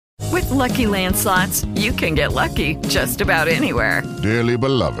Lucky Land Slots, you can get lucky just about anywhere. Dearly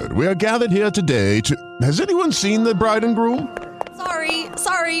beloved, we are gathered here today to... Has anyone seen the bride and groom?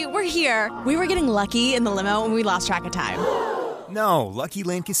 Sorry, we're here. We were getting lucky in the limo and we lost track of time. No, Lucky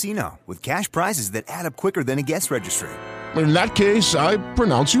Land Casino, with cash prizes that add up quicker than a guest registry. In that case, I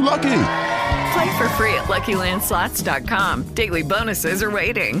pronounce you lucky. Play for free at LuckyLandSlots.com. Daily bonuses are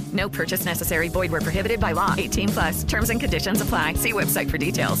waiting. No purchase necessary. Void where prohibited by law. 18+. Terms and conditions apply. See website for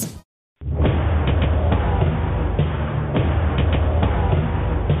details.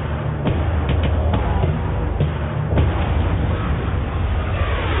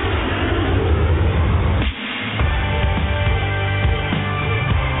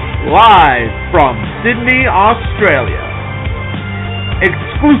 Live from Sydney, Australia.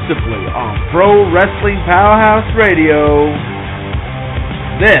 Exclusively on Pro Wrestling Powerhouse Radio.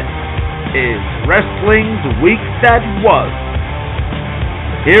 This is Wrestling's Week That Was.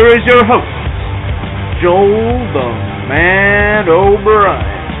 Here is your host, Joel the Man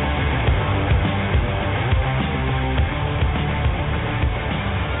O'Brien.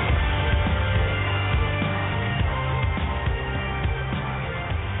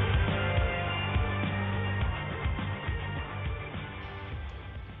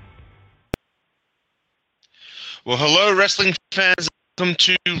 Well, hello, wrestling fans. Welcome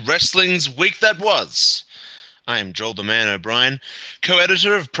to Wrestling's Week That Was. I am Joel the Man O'Brien,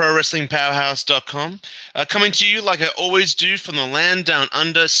 co-editor of ProWrestlingPowerhouse.com, coming to you like I always do from the land down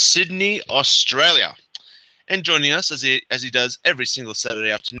under, Sydney, Australia. And joining us, as he does every single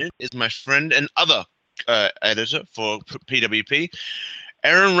Saturday afternoon, is my friend and other editor for PWP,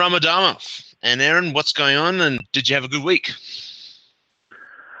 Eron Ramadanov. And Eron, what's going on? And did you have a good week?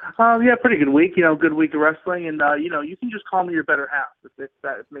 Yeah, pretty good week. Good week of wrestling, and you can just call me your better half if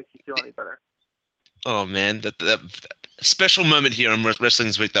that makes you feel any better. Oh man, that special moment here on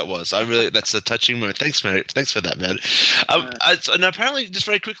Wrestling's Week That Was. That's a touching moment. Thanks, man. Thanks for that, man. And apparently, just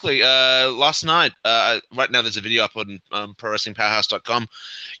very quickly, last night, right now there's a video up on ProWrestlingPowerhouse.com.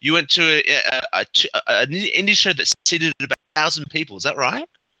 You went to an indie show that seated about 1,000 people. Is that right?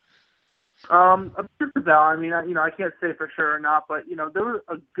 Just about. I mean, I can't say for sure or not, but there was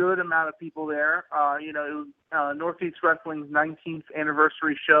a good amount of people there. It was Northeast Wrestling's 19th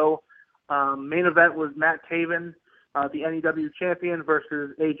anniversary show. Main event was Matt Taven, the NEW champion,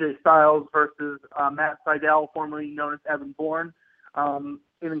 versus AJ Styles versus Matt Sydal, formerly known as Evan Bourne. An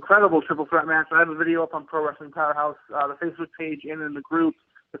incredible triple threat match. I have a video up on Pro Wrestling Powerhouse, the Facebook page, and in the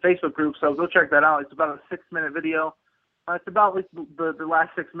Facebook group. So go check that out. It's about a 6-minute video. It's about like the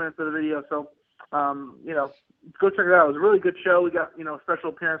last 6 minutes of the video, so go check it out. It was a really good show. We got a special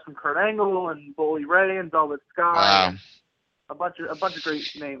appearance from Kurt Angle and Bully Ray and Velvet Sky. Wow. And a bunch of great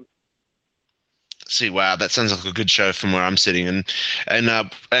names. See, wow, that sounds like a good show from where I'm sitting.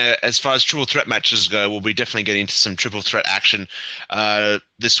 And as far as triple threat matches go, we'll be definitely getting into some triple threat action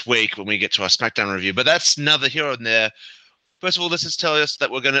this week when we get to our SmackDown review. But that's neither here or there. First of all, let's just tell you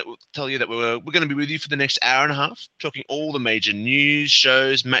that we're going to be with you for the next hour and a half, talking all the major news,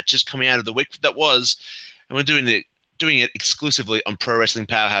 shows, matches coming out of the week that was, and we're doing it exclusively on Pro Wrestling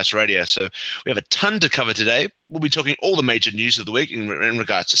Powerhouse Radio. So we have a ton to cover today. We'll be talking all the major news of the week in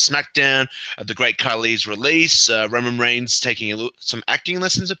regards to SmackDown, the Great Khali's release, Roman Reigns taking some acting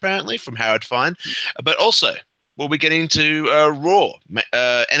lessons apparently from Howard Fine, but also we'll be getting to Raw,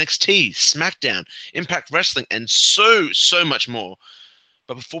 NXT, SmackDown, Impact Wrestling, and so much more.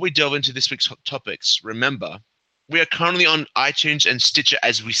 But before we delve into this week's topics, remember, we are currently on iTunes and Stitcher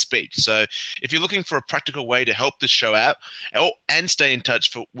as we speak. So if you're looking for a practical way to help this show out and stay in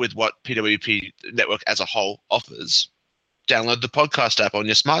touch with what PWP Network as a whole offers, download the podcast app on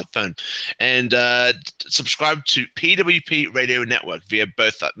your smartphone and subscribe to PWP Radio Network via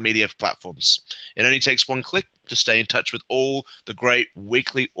both media platforms. It only takes one click to stay in touch with all the great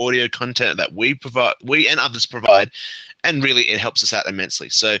weekly audio content that we and others provide, and really it helps us out immensely.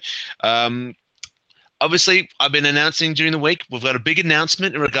 So obviously, I've been announcing during the week, we've got a big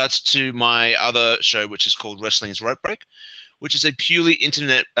announcement in regards to my other show, which is called Wrestling's Rope Break, which is a purely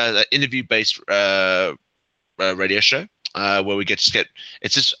interview-based radio show. Where we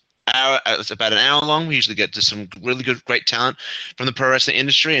it's about an hour long. We usually get to some really great talent from the pro wrestling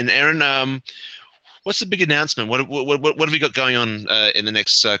industry. And Eron, what's the big announcement? What have we got going on in the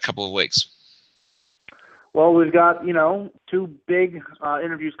next couple of weeks? Well, we've got, 2 big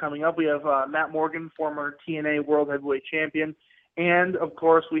interviews coming up. We have Matt Morgan, former TNA World Heavyweight Champion. And, of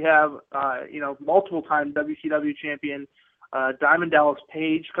course, we have, multiple-time WCW champion Diamond Dallas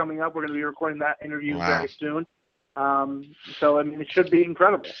Page coming up. We're going to be recording that interview very soon. So, it should be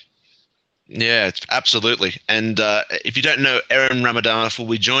incredible. Yeah, absolutely. And if you don't know, Eron Ramadanov will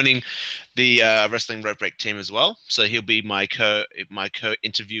be joining the Wrestling Rope Break team as well. So he'll be my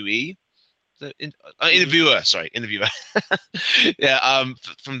co-interviewee. Interviewer. Yeah,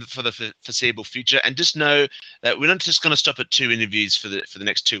 for the foreseeable future, and just know that we're not just going to stop at 2 interviews for the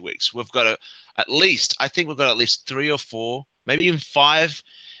next 2 weeks. We've got at least 3 or 4, maybe even 5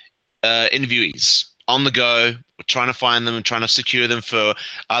 interviewees on the go. We're trying to find them and trying to secure them for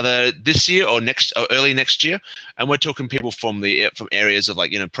either this year or early next year. And we're talking people from areas of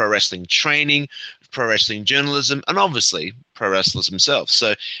pro wrestling training, pro wrestling journalism, and obviously pro wrestlers themselves.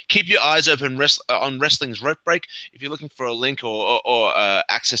 So keep your eyes open on Wrestling's Rope Break. If you're looking for a link or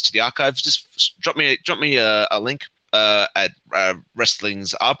access to the archives, just drop me a link at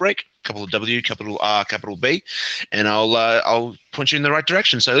Wrestling's R Break, capital W, capital R, capital B, and I'll point you in the right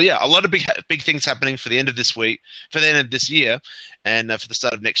direction. So yeah, a lot of big things happening for the end of this week, for the end of this year, and for the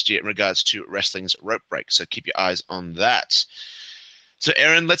start of next year in regards to Wrestling's Rope Break. So keep your eyes on that. So,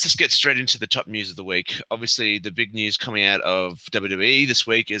 Eron, let's just get straight into the top news of the week. Obviously, the big news coming out of WWE this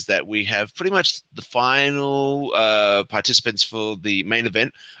week is that we have pretty much the final participants for the main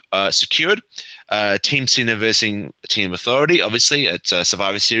event secured. Team Cena versus Team Authority, obviously, at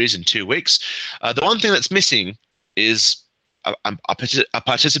Survivor Series in 2 weeks. The one thing that's missing is a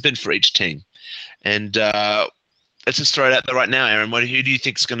participant for each team. And let's just throw it out there right now, Eron. Who do you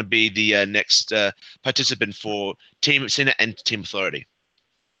think is going to be the next participant for Team Cena and Team Authority?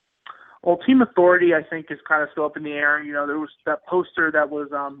 Well, Team Authority, I think, is kind of still up in the air. There was that poster that was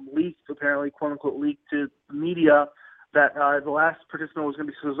leaked, apparently, quote-unquote, leaked to the media that the last participant was going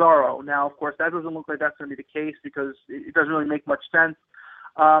to be Cesaro. Now, of course, that doesn't look like that's going to be the case because it doesn't really make much sense.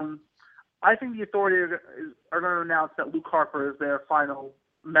 I think the Authority are going to announce that Luke Harper is their final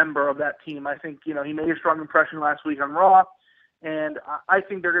member of that team. I think, he made a strong impression last week on Raw, and I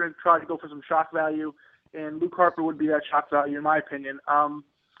think they're going to try to go for some shock value, and Luke Harper would be that shock value, in my opinion.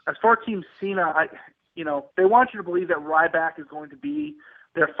 As far as Team Cena, they want you to believe that Ryback is going to be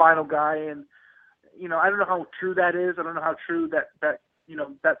their final guy, and I don't know how true that is. I don't know how true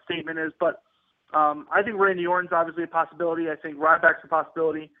that statement is, but I think Randy Orton's obviously a possibility. I think Ryback's a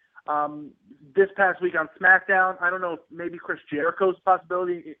possibility. This past week on SmackDown, I don't know if maybe Chris Jericho's a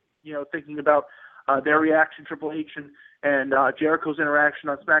possibility. Thinking about their reaction, Triple H and Jericho's interaction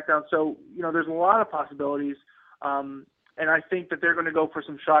on SmackDown. So there's a lot of possibilities. And I think that they're going to go for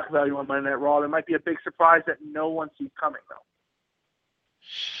some shock value on Monday Night Raw. There might be a big surprise that no one sees coming, though.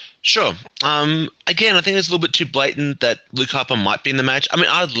 Sure. Again, I think it's a little bit too blatant that Luke Harper might be in the match. I mean,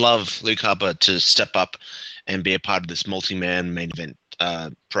 I'd love Luke Harper to step up and be a part of this multi-man main event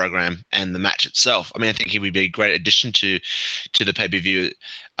program and the match itself. I mean, I think he would be a great addition to the pay-per-view.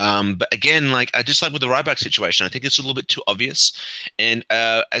 But again, I just like with the Ryback situation, I think it's a little bit too obvious. And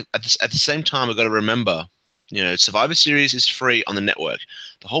at the same time, I've got to remember, Survivor Series is free on the network.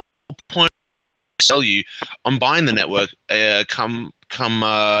 The whole point is to sell you on buying the network come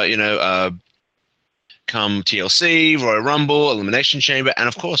TLC, Royal Rumble, Elimination Chamber, and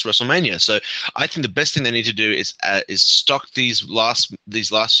of course WrestleMania. So I think the best thing they need to do is stock these last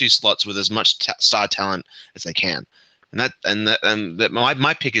few slots with as much star talent as they can. And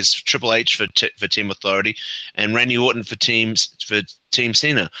my pick is Triple H for Team Authority and Randy Orton for Team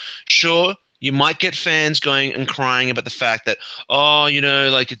Cena. Sure, you might get fans going and crying about the fact that,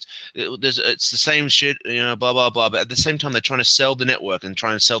 it's the same shit, blah, blah, blah. But at the same time, they're trying to sell the network and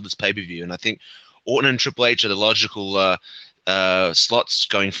trying to sell this pay-per-view. And I think Orton and Triple H are the logical slots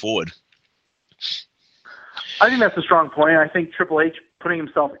going forward. I think that's a strong point. I think Triple H putting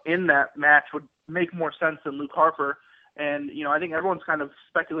himself in that match would make more sense than Luke Harper. And, I think everyone's kind of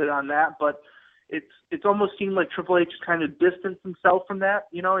speculated on that, but it's almost seemed like Triple H kind of distanced himself from that.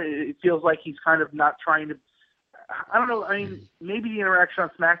 It feels like he's kind of not trying to, I don't know. I mean, maybe the interaction on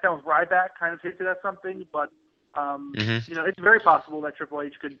SmackDown with Ryback kind of hinted at something, but, it's very possible that Triple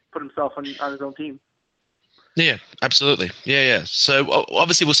H could put himself on his own team. Yeah, absolutely. Yeah. So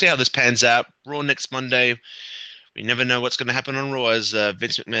obviously we'll see how this pans out. Raw next Monday. We never know what's going to happen on Raw, as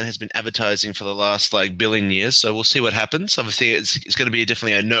Vince McMahon has been advertising for the last billion years. So we'll see what happens. Obviously, it's going to be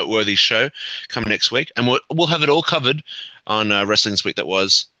definitely a noteworthy show coming next week, and we'll have it all covered on Wrestling's Week that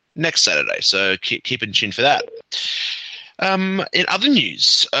was next Saturday. So keep in tune for that. In other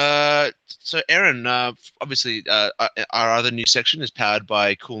news, so Eron, obviously our other news section is powered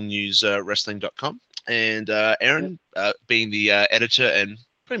by CoolNewsWrestling.com, and Eron, being the editor and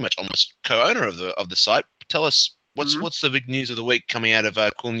pretty much almost co-owner of the site, tell us. What's the big news of the week coming out of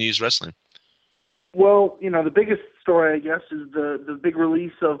Cool News Wrestling? Well, the biggest story, I guess, is the big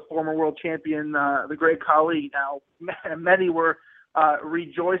release of former world champion, the Great Khali. Now, many were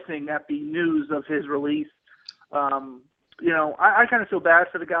rejoicing at the news of his release. I kind of feel bad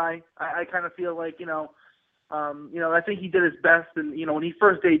for the guy. I kind of feel like, I think he did his best. And, when he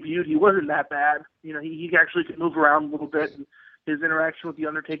first debuted, he wasn't that bad. He actually could move around a little bit. And his interaction with The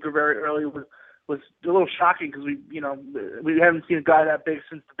Undertaker very early was a little shocking because we haven't seen a guy that big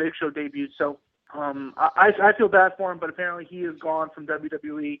since the Big Show debuted. So I feel bad for him, but apparently he is gone from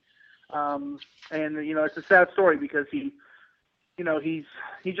WWE. And it's a sad story because he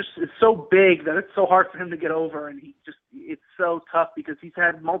just is so big that it's so hard for him to get over, and it's so tough because he's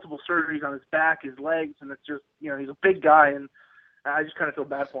had multiple surgeries on his back, his legs, and it's just, he's a big guy, and I just kind of feel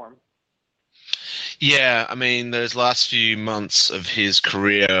bad for him. Yeah, I mean, those last few months of his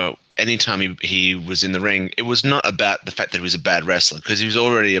career, anytime he was in the ring, it was not about the fact that he was a bad wrestler, because he was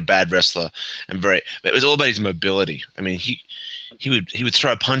already a bad wrestler, it was all about his mobility. I mean, he would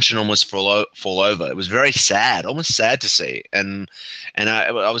throw a punch and almost fall over. It was very sad, almost sad to see. And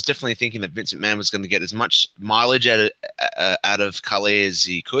I was definitely thinking that Vince McMahon was going to get as much mileage out of Khali as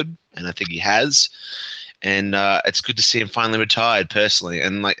he could, and I think he has. And it's good to see him finally retired, personally.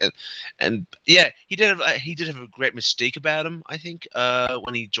 And he did have a great mystique about him, I think,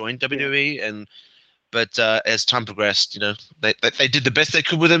 when he joined WWE. But as time progressed, they did the best they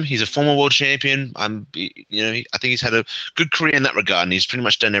could with him. He's a former world champion. I think he's had a good career in that regard, and he's pretty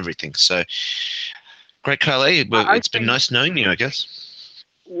much done everything. So, great, Khali. Well, it's been nice knowing you, I guess.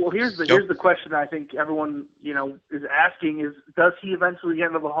 Well, here's the question I think everyone is asking is, does he eventually get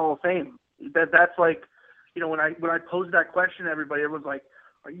into the Hall of Fame? That's like, when I posed that question to everybody, everyone's like,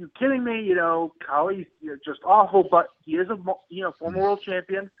 "Are you kidding me? Khali's just awful," but he is a former world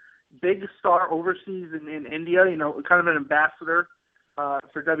champion. Big star overseas in India, kind of an ambassador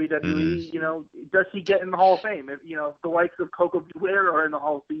for WWE. Does he get in the Hall of Fame? If the likes of Coco Beware are in the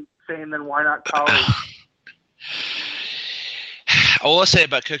Hall of Fame, then why not Khali? All I say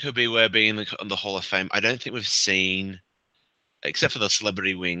about Coco Beware being in the Hall of Fame, I don't think we've seen, except for the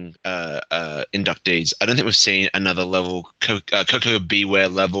Celebrity Wing inductees, I don't think we've seen another level Coco Beware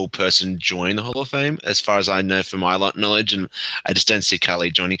level person join the Hall of Fame, as far as I know from my knowledge, and I just don't see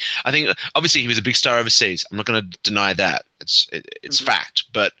Khali joining. I think obviously he was a big star overseas. I'm not going to deny that. It's fact,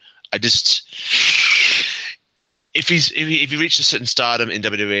 but I just, if he reached a certain stardom in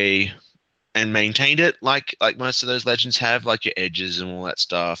WWE and maintained it like most of those legends have, like your Edges and all that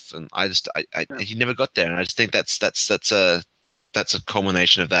stuff, and he never got there, and I just think that's a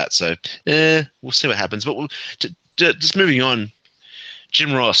culmination of that. So we'll see what happens. But just moving on,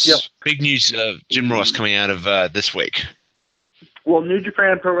 Jim Ross. Yep. Big news of Jim Ross coming out of this week. Well, New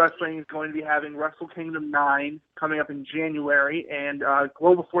Japan Pro Wrestling is going to be having Wrestle Kingdom 9 coming up in January, and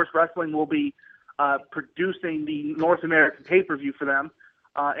Global Force Wrestling will be producing the North American pay-per-view for them,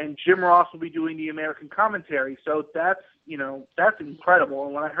 and Jim Ross will be doing the American commentary. So that's incredible.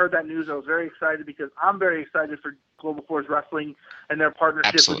 And when I heard that news, I was very excited, because I'm very excited for Global Force Wrestling and their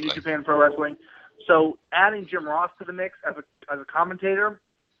partnership with New Japan Pro Wrestling. So adding Jim Ross to the mix as a commentator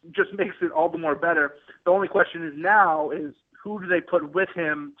just makes it all the more better. The only question is now is, who do they put with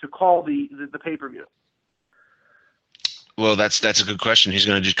him to call the pay-per-view? Well, that's a good question. Who's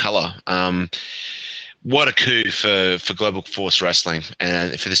going to do color? What a coup for Global Force Wrestling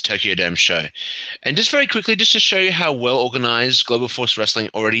and for this Tokyo Dome show. And just very quickly, just to show you how well organized Global Force Wrestling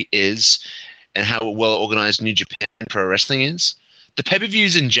already is and how well organized New Japan Pro Wrestling is. The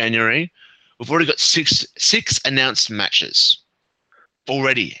pay-per-views in January, we've already got six announced matches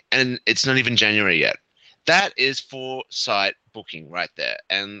already, and it's not even January yet. That is foresight booking right there.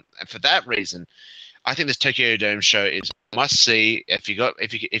 And for that reason, I think this Tokyo Dome show is must see. If you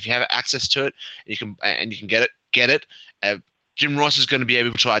have access to it, you can get it. Jim Ross is going to be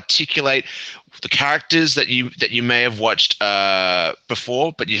able to articulate the characters that you may have watched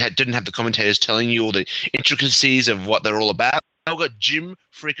before, but you didn't have the commentators telling you all the intricacies of what they're all about. I've got Jim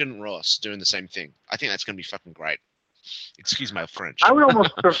freaking Ross doing the same thing. I think that's going to be fucking great. Excuse my French. I would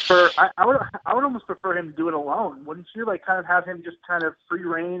almost prefer. I would almost prefer him to do it alone. Wouldn't you? Like, kind of have him just kind of free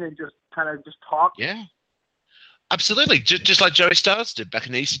reign and just kind of just talk. Yeah, absolutely. Just like Joey Styles did back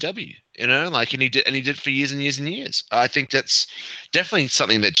in ECW. And he did for years and years and years. I think that's definitely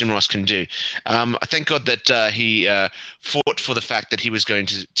something that Jim Ross can do. I thank God that he fought for the fact that he was going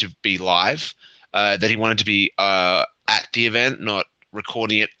to be live, that he wanted to be at the event, not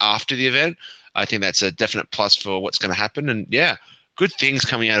recording it after the event. I think that's a definite plus for what's going to happen. And yeah, good things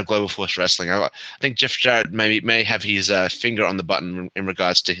coming out of Global Force Wrestling. I think Jeff Jarrett may have his finger on the button in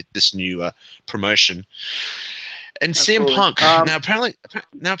regards to this new promotion. And Absolutely. CM Punk. Now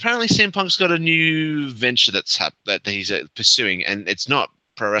apparently CM Punk's got a new venture that he's pursuing, and it's not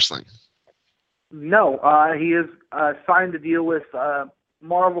pro wrestling. No, he is signed a deal with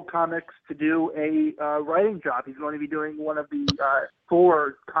Marvel Comics to do a writing job. He's going to be doing one of the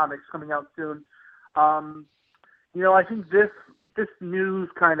Thor comics coming out soon. I think this news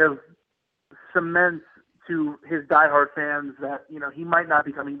kind of cements to his diehard fans that, he might not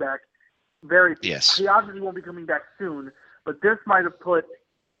be coming back Yes. He obviously won't be coming back soon, but this might have put,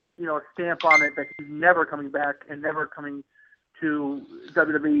 a stamp on it that he's never coming back and never coming to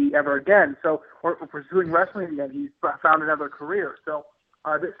WWE ever again. So, or pursuing wrestling again. He's found another career. So,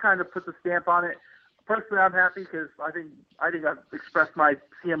 this kind of puts a stamp on it. Personally, I'm happy because I think I've expressed my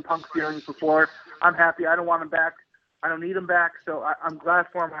CM Punk feelings before. I'm happy. I don't want him back. I don't need him back. So I'm glad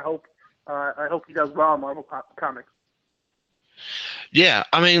for him. I hope he does well in Marvel Comics. Yeah,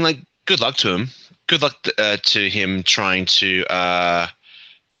 I mean, good luck to him. Good luck to him trying to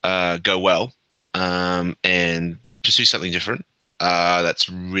go well and pursue something different. That's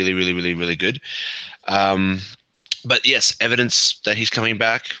really, really, really, really good. But yes, evidence that he's coming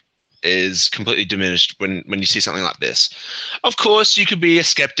back is completely diminished when you see something like this. Of course, you could be a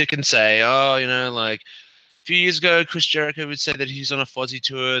skeptic and say, a few years ago, Chris Jericho would say that he's on a Fozzy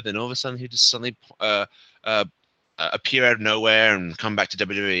tour, then all of a sudden he'd just suddenly appear out of nowhere and come back to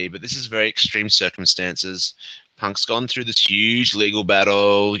WWE. But this is very extreme circumstances. Punk's gone through this huge legal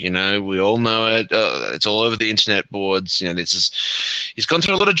battle. We all know it. It's all over the internet boards. He's gone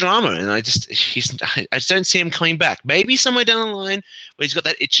through a lot of drama, and I just don't see him coming back. Maybe somewhere down the line where he's got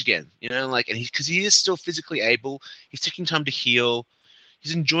that itch again. Because he is still physically able. He's taking time to heal.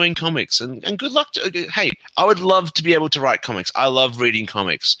 He's enjoying comics, and good luck to. Hey, I would love to be able to write comics. I love reading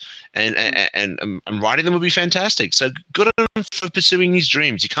comics, and writing them would be fantastic. So good on him for pursuing his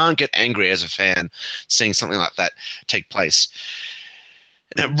dreams. You can't get angry as a fan seeing something like that take place.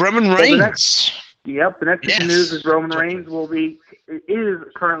 Now, Roman Reigns. The next piece of news is Roman Reigns is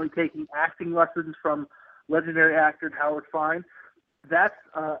currently taking acting lessons from legendary actor Howard Fine. That's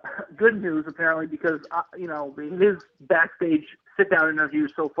good news, apparently, because his backstage sit-down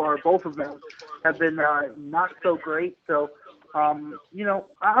interviews so far, both of them have been not so great. So, I'm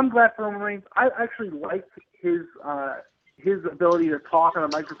glad for Roman Reigns. I actually liked his ability to talk on a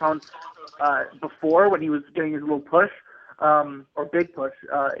microphone before when he was getting his little push or big push.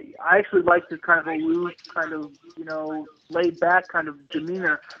 I actually liked his kind of aloof, kind of laid back kind of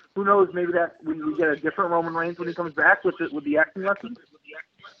demeanor. Who knows? Maybe that we get a different Roman Reigns when he comes back with the acting lessons.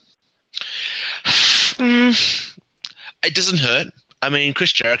 It doesn't hurt. I mean,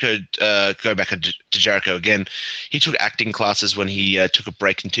 Chris Jericho, go back to Jericho again. He took acting classes when he took a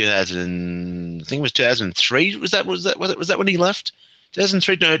break in 2000. I think it was 2003. Was that when he left?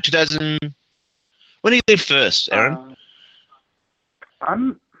 2003? No, 2000. When did he leave first, Eron?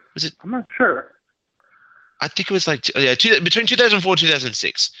 I'm not sure. I think it was between 2004 and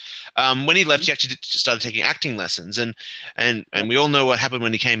 2006. When he left, he actually started taking acting lessons, and we all know what happened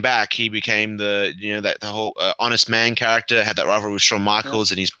when he came back. He became the whole honest man character, had that rivalry with Shawn Michaels,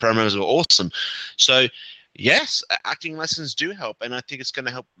 and his promos were awesome. So yes, acting lessons do help, and I think it's going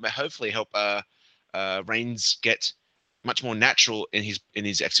to hopefully help Reigns get much more natural in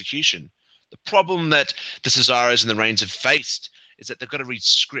his execution. The problem that the Cesaros and the Reigns have faced is that they've got to read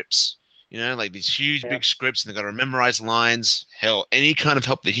scripts. These huge, big scripts, and they've got to memorize lines. Hell, any kind of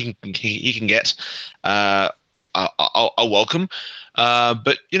help that he can get, I'll welcome.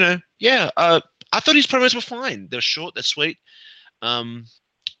 But I thought his promos were fine. They're short, they're sweet. But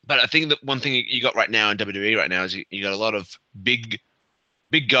I think that one thing you got right now in WWE right now is you got a lot of big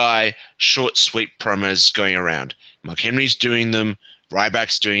guy, short, sweet promos going around. Mark Henry's doing them.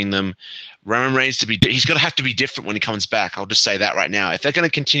 Ryback's doing them. Roman Reigns he's going to have to be different when he comes back. I'll just say that right now. If they're going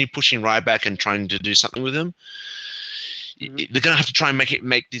to continue pushing Ryback and trying to do something with him, they're going to have to try and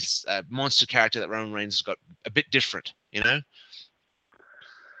make this monster character that Roman Reigns has got a bit different. Yeah,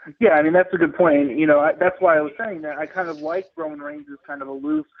 I mean, that's a good point. That's why I was saying that I kind of like Roman Reigns as kind of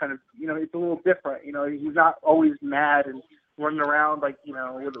aloof, kind of, it's a little different. He's not always mad and running around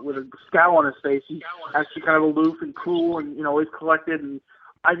with a scowl on his face. He's actually kind of aloof and cool and, always collected, and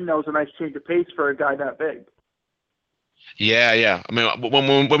I think that was a nice change of pace for a guy that big. Yeah. I mean,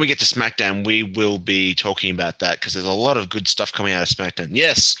 when we get to SmackDown, we will be talking about that because there's a lot of good stuff coming out of SmackDown.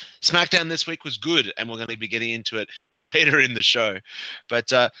 Yes, SmackDown this week was good, and we're going to be getting into it later in the show.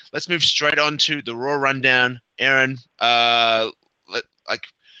 But let's move straight on to the Raw rundown. Eron,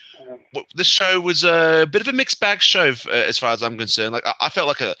 this show was a bit of a mixed bag show as far as I'm concerned. I felt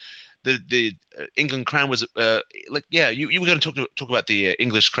like the England crowd was you were going to talk about the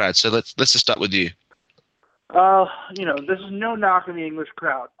English crowd, so let's just start with you. This is no knock on the English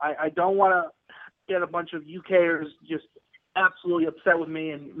crowd. I don't want to get a bunch of UKers just absolutely upset with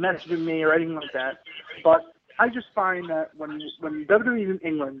me and messaging me or anything like that. But I just find that when WWE is in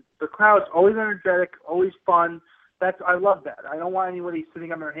England, the crowd's always energetic, always fun. I love that. I don't want anybody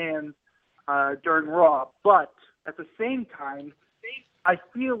sitting on their hands during Raw. But at the same time, I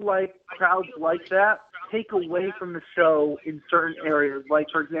feel like crowds like that take away from the show in certain areas. Like,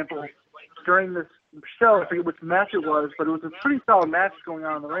 for example, during this show, I forget which match it was, but it was a pretty solid match going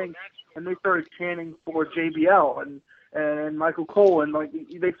on in the ring, and they started chanting for JBL and Michael Cole, and like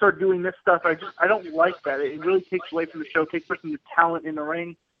they start doing this stuff. I don't like that. It really takes away from the show, takes away from the talent in the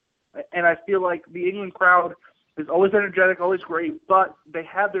ring, and I feel like the England crowd is always energetic, always great, but they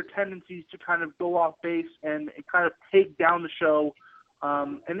have their tendencies to kind of go off base and kind of take down the show.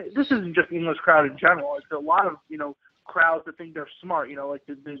 And this isn't just the English crowd in general. It's a lot of, crowds that think they're smart, like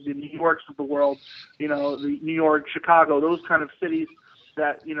the New Yorks of the world, the New York, Chicago, those kind of cities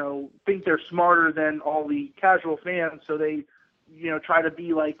that, think they're smarter than all the casual fans. So they, try to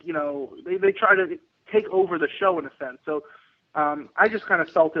be like, they try to take over the show in a sense. So I just kind of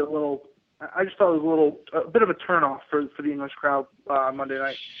felt it a bit of a turnoff for the English crowd Monday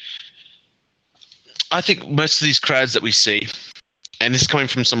night. I think most of these crowds that we see, and this is coming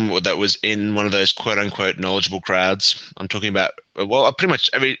from someone that was in one of those quote-unquote knowledgeable crowds. I'm talking about, well, pretty much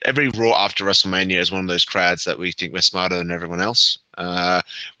every Raw after WrestleMania is one of those crowds that we think we're smarter than everyone else.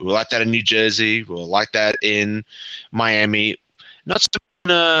 We were like that in New Jersey. We were like that in Miami. Not so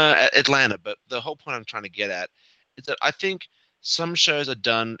in Atlanta, but the whole point I'm trying to get at is that I think some shows are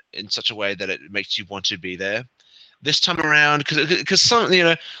done in such a way that it makes you want to be there. This time around, because some,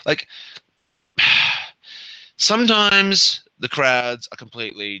 like sometimes the crowds are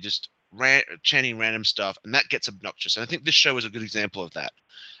completely just chanting random stuff, and that gets obnoxious. And I think this show is a good example of that.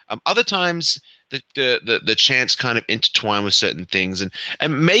 Other times, the chants kind of intertwine with certain things, and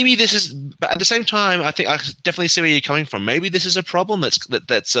maybe this is. But at the same time, I think I definitely see where you're coming from. Maybe this is a problem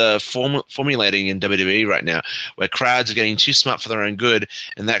that's formulating in WWE right now, where crowds are getting too smart for their own good,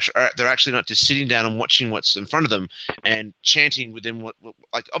 and they're actually not just sitting down and watching what's in front of them and chanting within what.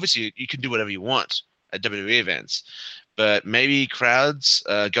 Like obviously, you can do whatever you want at WWE events. But maybe crowds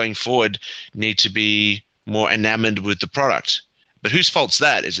going forward need to be more enamored with the product. But whose fault's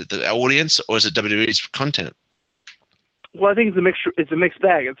that? Is it the audience or is it WWE's content? Well, I think it's a mixture. It's a mixed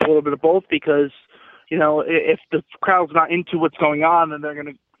bag. It's a little bit of both because, if the crowd's not into what's going on, then they're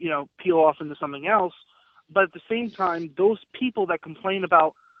going to, peel off into something else. But at the same time, those people that complain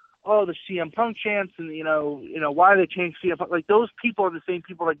about, the CM Punk chants and, why they change CM Punk, like those people are the same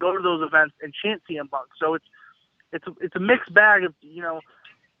people that go to those events and chant CM Punk. So it's a mixed bag of,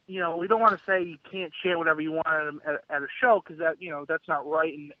 we don't want to say you can't chant whatever you want at a show because that's not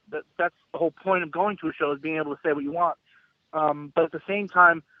right, and that's the whole point of going to a show is being able to say what you want. But at the same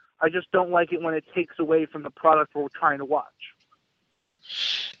time, I just don't like it when it takes away from the product we're trying to watch.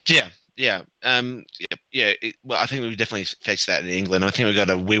 Yeah. Well, I think we definitely faced that in England. I think we got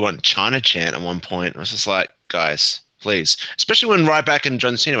a "We Want China" chant at one point. I was just like, guys, please. Especially when Ryback and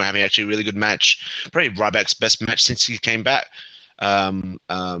John Cena were having actually a really good match. Probably Ryback's best match since he came back in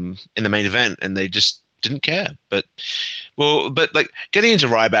the main event, and they just didn't care. But like getting into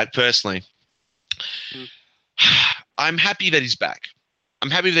Ryback personally, I'm happy that he's back. I'm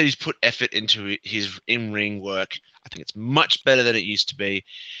happy that he's put effort into his in-ring work. I think it's much better than it used to be.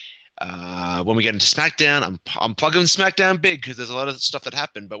 When we get into SmackDown, I'm plugging SmackDown big because there's a lot of stuff that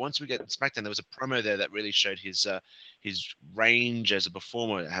happened. But once we get into SmackDown, there was a promo there that really showed his range as a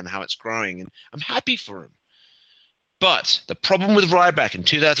performer and how it's growing. And I'm happy for him. But the problem with Ryback in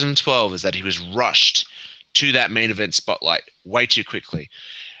 2012 is that he was rushed to that main event spotlight way too quickly,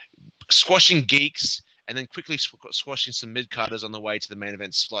 squashing geeks. And then quickly squashing some mid-carders on the way to the main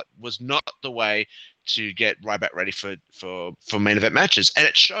event slot was not the way to get Ryback ready for main event matches. And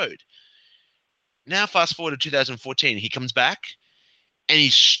it showed. Now, fast forward to 2014, he comes back, and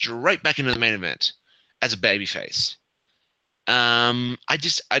he's straight back into the main event as a babyface. I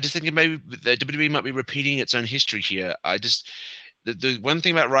just think maybe the WWE might be repeating its own history here. The one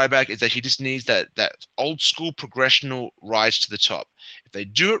thing about Ryback is that he just needs that old-school progressional rise to the top. If they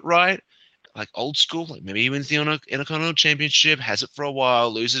do it right, like old school, like maybe he wins the Intercontinental Championship, has it for a while,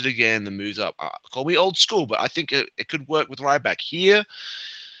 loses it again, then moves up. Call me old school, but I think it could work with Ryback. Here,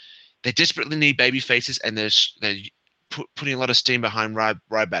 they desperately need baby faces, and they're putting a lot of steam behind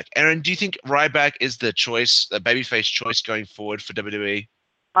Ryback. Eron, do you think Ryback is the babyface choice going forward for WWE?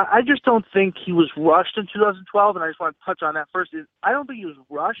 I just don't think he was rushed in 2012, and I just want to touch on that first. I don't think he was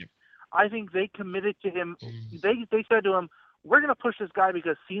rushed. I think they committed to him. They said to him, we're going to push this guy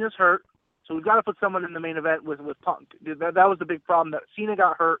because Cena's hurt. So we've got to put someone in the main event with Punk. That was the big problem, that Cena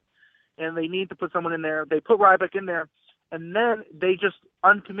got hurt, and they need to put someone in there. They put Ryback in there, and then they just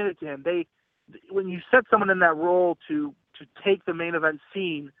uncommitted to him. They when you set someone in that role to take the main event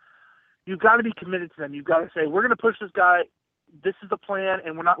scene, you've got to be committed to them. You've got to say, we're going to push this guy. This is the plan,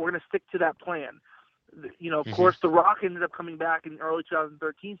 and we're going to stick to that plan. Of course, The Rock ended up coming back in early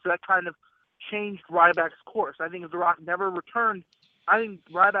 2013, so that kind of changed Ryback's course. I think if The Rock never returned, I think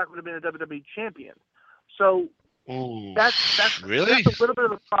Ryback would have been a WWE champion. So that's really? That's a little bit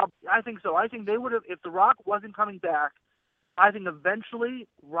of a problem. I think so. I think they would have, if The Rock wasn't coming back, I think eventually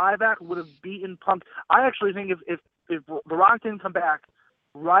Ryback would have beaten Punk. I actually think if The Rock didn't come back,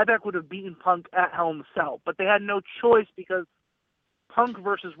 Ryback would have beaten Punk at Hell in a Cell. But they had no choice because Punk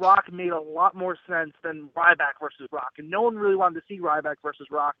versus Rock made a lot more sense than Ryback versus Rock. And no one really wanted to see Ryback versus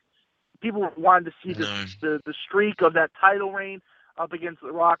Rock. People wanted to see the streak of that title reign up against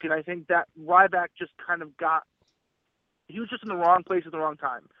The Rock. And I think that Ryback just kind of he was just in the wrong place at the wrong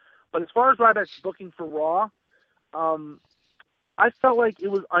time. But as far as Ryback's booking for Raw, I felt like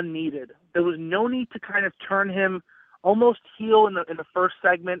it was unneeded. There was no need to kind of turn him almost heel in the first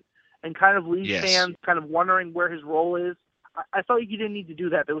segment and kind of leave fans kind of wondering where his role is. I felt like you didn't need to do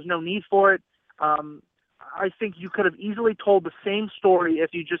that. There was no need for it. I think you could have easily told the same story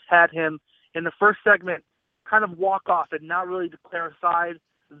if you just had him in the first segment kind of walk off and not really declare a side,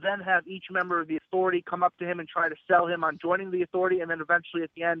 then have each member of the Authority come up to him and try to sell him on joining the Authority, and then eventually at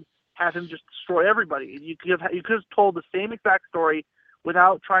the end have him just destroy everybody. You could have told the same exact story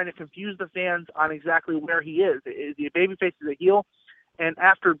without trying to confuse the fans on exactly where he is. Is he a babyface? Is he a heel? And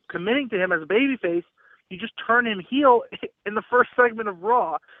after committing to him as a babyface, you just turn him heel in the first segment of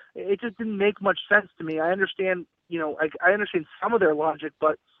Raw. It just didn't make much sense to me. I understand, I understand some of their logic,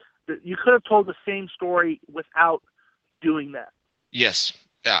 but you could have told the same story without doing that. Yes.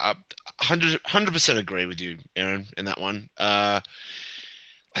 Yeah, 100% agree with you, Aaron, in that one.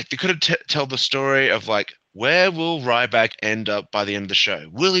 They could have tell the story of where will Ryback end up by the end of the show?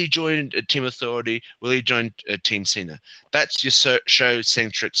 Will he join Team Authority? Will he join Team Cena? That's your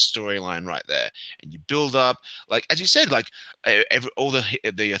show-centric storyline right there. And you build up, as you said, all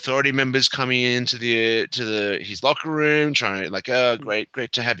the Authority members coming into his locker room, trying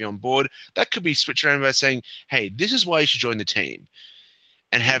great to have you on board. That could be switched around by saying, hey, this is why you should join the team.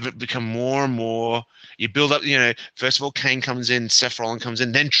 And have it become more and more. You build up, first of all, Kane comes in, Seth Rollins comes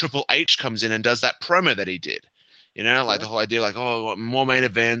in, then Triple H comes in and does that promo that he did. The whole idea, more main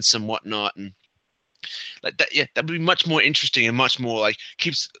events and whatnot. And that would be much more interesting and much more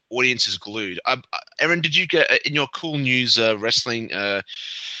keeps audiences glued. Erin, did you get in your Cool News Wrestling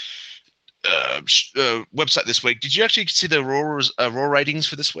website this week, did you actually see the Raw ratings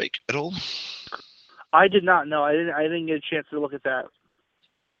for this week at all? I did not. No, I didn't get a chance to look at that.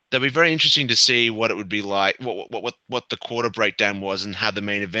 That'd be very interesting to see what it would be like, what the quarter breakdown was, and how the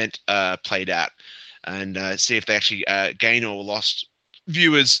main event played out, and see if they actually gained or lost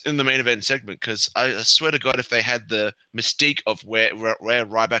viewers in the main event segment. Because I swear to God, if they had the mystique of where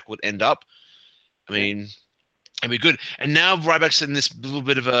Ryback would end up, I mean, it'd be good. And now Ryback's in this little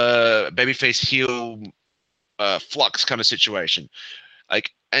bit of a babyface heel flux kind of situation. And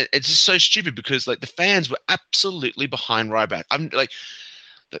it's just so stupid because the fans were absolutely behind Ryback. I'm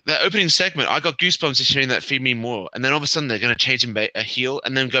the opening segment, I got goosebumps just hearing that Feed Me More. And then all of a sudden they're going to change him a heel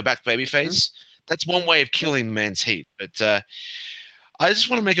and then go back babyface. Mm-hmm. That's one way of killing the man's heat. But I just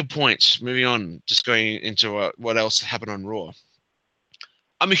want to make a point, moving on, just going into what else happened on Raw.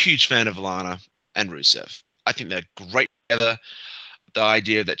 I'm a huge fan of Lana and Rusev. I think they're great together. The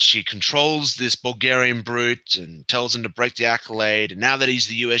idea that she controls this Bulgarian brute and tells him to break the accolade. And now that he's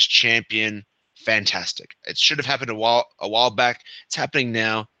the US champion, fantastic. It should have happened a while back. It's happening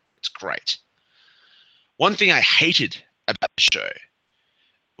now. It's great. One thing I hated about the show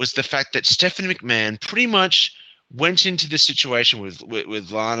was the fact that Stephanie McMahon pretty much went into this situation with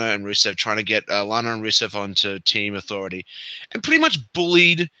Lana and Rusev, trying to get Lana and Rusev onto Team Authority, and pretty much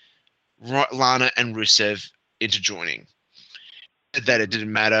bullied Lana and Rusev into joining. That it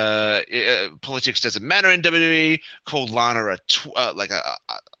didn't matter. Politics doesn't matter in WWE. Called Lana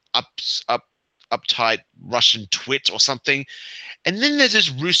uptight Russian twit or something. And then there's this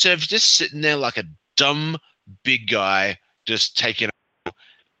Rusev just sitting there like a dumb big guy just taking over.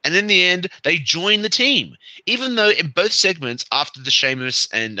 And in the end, they join the team. Even though in both segments after the Sheamus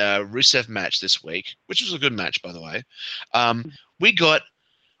and Rusev match this week, which was a good match, by the way, we got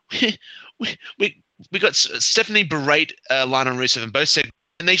Stephanie berate Lana and Rusev in both segments,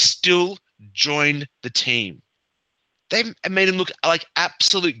 and they still joined the team. They made them look like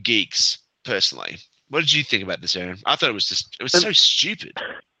absolute geeks. Personally, what did you think about this, Aaron? I thought it was so stupid.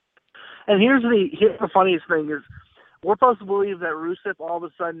 And here's the funniest thing is we're supposed to believe that Rusev all of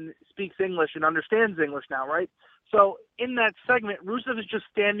a sudden speaks English and understands English now, right? So in that segment, Rusev is just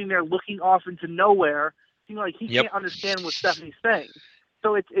standing there looking off into nowhere, seeming like he can't understand what Stephanie's saying.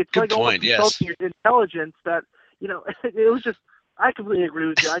 So it's Good like point, almost insulting your intelligence that, it was just, I completely agree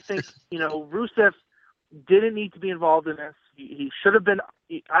with you. I think, Rusev didn't need to be involved in this. He should have been,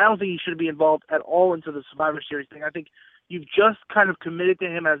 I don't think he should be involved at all into the Survivor Series thing. I think you've just kind of committed to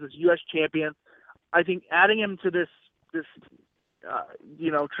him as this U.S. champion. I think adding him to this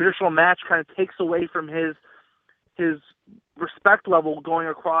traditional match kind of takes away from his respect level going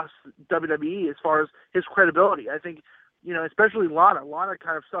across WWE as far as his credibility. I think, especially Lana. Lana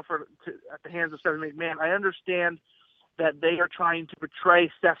kind of suffered at the hands of Stephanie McMahon. I understand that they are trying to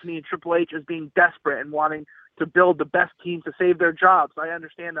portray Stephanie and Triple H as being desperate and wanting to build the best team to save their jobs. I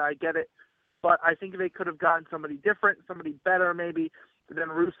understand that. I get it. But I think they could have gotten somebody different, somebody better maybe than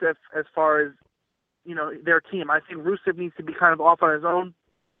Rusev as far as, their team. I think Rusev needs to be kind of off on his own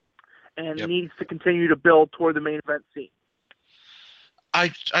and needs to continue to build toward the main event scene.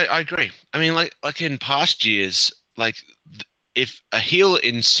 I agree. I mean, like in past years, if a heel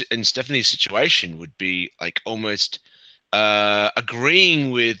in Stephanie's situation would be like almost agreeing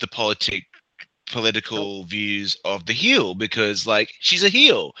with the political views of the heel, because she's a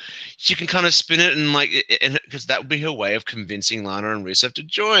heel, she can kind of spin it and because that would be her way of convincing Lana and Rusev to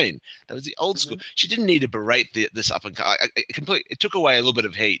join. That was the old school. She didn't need to berate this up and it took away a little bit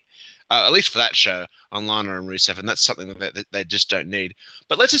of heat, at least for that show, on Lana and Rusev, and that's something that they just don't need.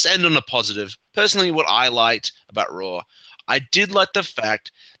 But let's just end on a positive. Personally, what I liked about Raw, I did like the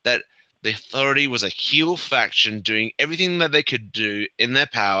fact that the Authority was a heel faction doing everything that they could do in their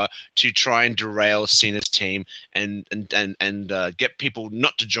power to try and derail Cena's team and get people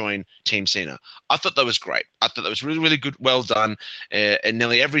not to join Team Cena. I thought that was great. I thought that was really, really good, well done. In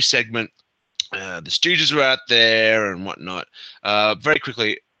nearly every segment, the Stooges were out there and whatnot. Very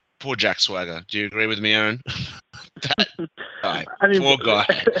quickly, poor Jack Swagger. Do you agree with me, Aaron? That guy. Poor guy.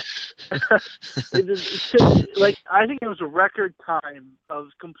 I think it was a record time of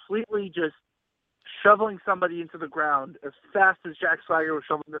completely just shoveling somebody into the ground as fast as Jack Swagger was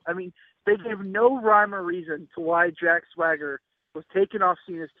shoveling. I mean, they gave no rhyme or reason to why Jack Swagger was taken off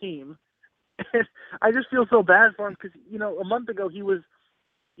Cena's team. And I just feel so bad for him because, a month ago he was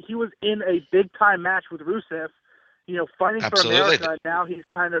in a big time match with Rusev, fighting for America. Now he's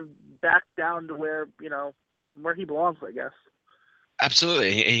kind of back down to where he belongs, I guess.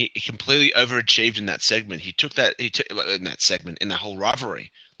 Absolutely, he completely overachieved in that segment. He took in that segment in the whole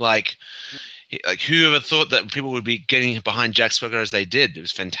rivalry. Whoever thought that people would be getting behind Jack Swagger as they did? It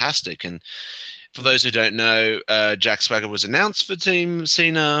was fantastic. And for those who don't know, Jack Swagger was announced for Team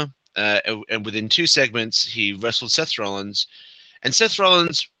Cena, and within 2 segments, he wrestled Seth Rollins. And Seth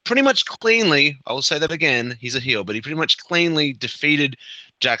Rollins pretty much cleanly, I will say that again, he's a heel, but he pretty much cleanly defeated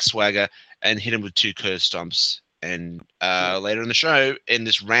Jack Swagger and hit him with 2 curb stomps. And later in the show, in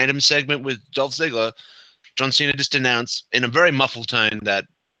this random segment with Dolph Ziggler, John Cena just announced in a very muffled tone that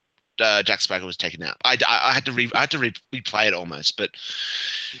Jack Swagger was taken out. I had to replay it almost, but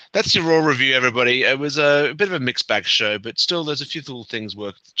that's your Raw review, everybody. It was a bit of a mixed bag show, but still, there's a few little things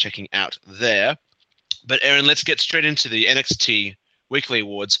worth checking out there. But Aaron, let's get straight into the NXT Weekly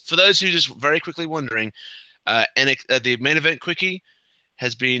Awards. For those who just very quickly wondering, the main event quickie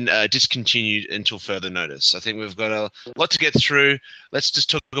has been discontinued until further notice. I think we've got a lot to get through. Let's just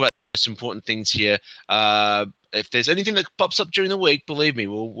talk about the most important things here. If there's anything that pops up during the week, believe me,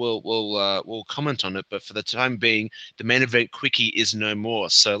 we'll comment on it. But for the time being, the main event quickie is no more.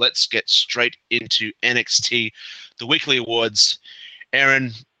 So let's get straight into NXT, the Weekly Awards.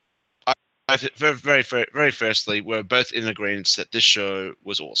 Aaron, very firstly, we're both in agreement that this show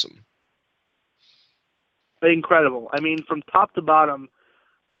was awesome. Incredible. I mean, from top to bottom,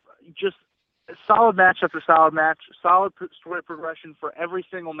 just solid match after solid match, solid story progression for every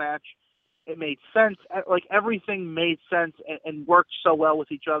single match. It made sense. Everything made sense and worked so well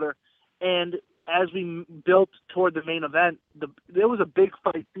with each other. And as we built toward the main event, there was a big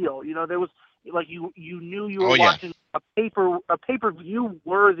fight feel. There was you knew you were watching a pay-per-view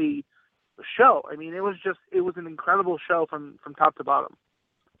worthy show. I mean, it was an incredible show from top to bottom.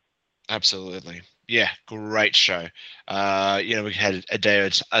 Absolutely. Yeah, great show. We had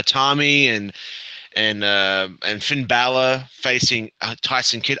Hideo Itami and Finn Balor facing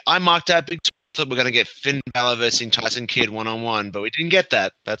Tyson Kidd. I marked out big time. Thought we're going to get Finn Balor versus Tyson Kidd one-on-one, but we didn't get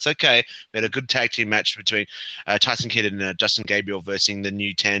that. That's okay. We had a good tag team match between Tyson Kidd and Justin Gabriel versus the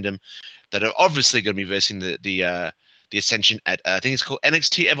new tandem that are obviously going to be versing the Ascension at I think it's called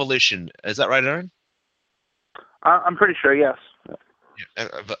NXT Evolution. Is that right, Aaron? I'm pretty sure, yes.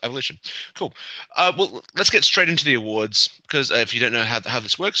 Evolution. Cool. Well, let's get straight into the awards, because if you don't know how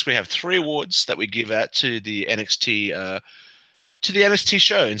this works, we have 3 awards that we give out to the NXT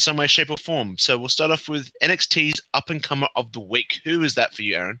show in some way, shape, or form. So we'll start off with NXT's up-and-comer of the week. Who is that for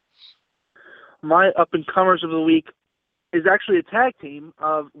you, Aaron? My up-and-comers of the week is actually a tag team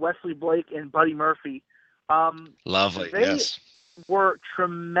of Wesley Blake and Buddy Murphy. Lovely, they yes. were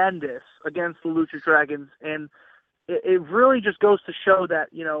tremendous against the Lucha Dragons, and it really just goes to show that,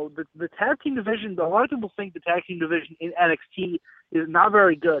 the tag team division, a lot of people think the tag team division in NXT is not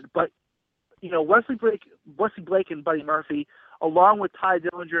very good, but, Wesley Blake and Buddy Murphy, along with Ty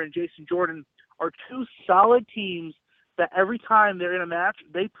Dillinger and Jason Jordan, are 2 solid teams that every time they're in a match,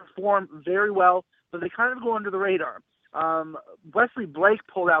 they perform very well, but they kind of go under the radar. Wesley Blake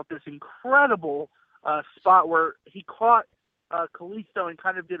pulled out this incredible spot where he caught Kalisto and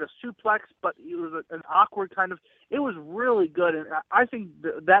kind of did a suplex, but it was an awkward kind of. It was really good, and I think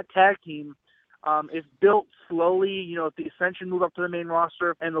that tag team is built slowly. If the Ascension move up to the main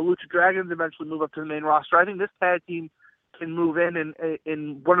roster and the Lucha Dragons eventually move up to the main roster, I think this tag team can move in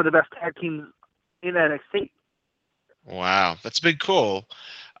one of the best tag teams in NXT. Wow, that's a big call.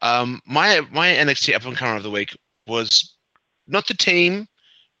 My NXT up-and-comer of the week was not the team,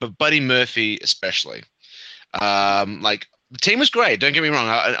 but Buddy Murphy especially. The team was great. Don't get me wrong.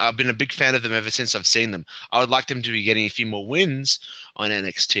 I've been a big fan of them ever since I've seen them. I would like them to be getting a few more wins on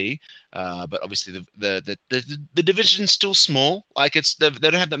NXT, but obviously the division's still small. They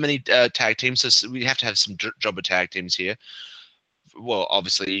don't have that many tag teams, so we have to have some jobber tag teams here. Well,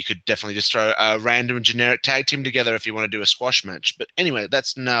 obviously you could definitely just throw a random generic tag team together if you want to do a squash match. But anyway,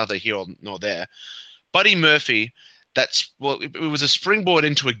 that's neither here nor there. Buddy Murphy. It was a springboard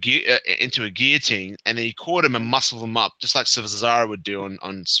into a guillotine, and then he caught him and muscled him up, just like Cesaro would do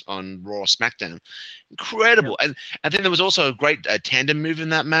on Raw, SmackDown. Incredible. Yeah. And then there was also a great tandem move in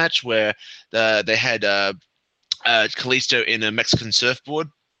that match where they had Kalisto in a Mexican surfboard,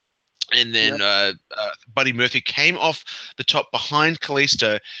 and then Buddy Murphy came off the top behind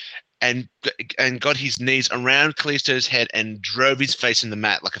Kalisto and got his knees around Kalisto's head and drove his face in the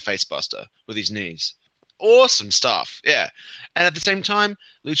mat like a facebuster with his knees. Awesome stuff, yeah. And at the same time,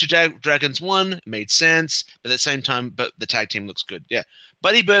 Lucha Dragons won, made sense. But at the same time, but the tag team looks good, yeah.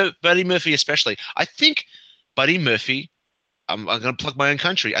 Buddy Murphy especially. I think Buddy Murphy. I'm going to plug my own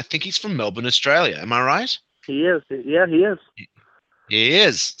country. I think he's from Melbourne, Australia. Am I right? He is. Yeah, he is. He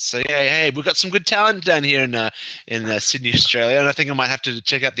is. So yeah, hey, we've got some good talent down here in Sydney, Australia, and I think I might have to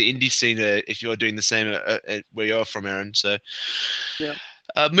check out the indie scene if you're doing the same where you're from, Aaron. So yeah.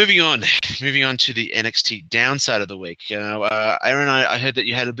 Moving on to the NXT downside of the week. Aaron, I heard that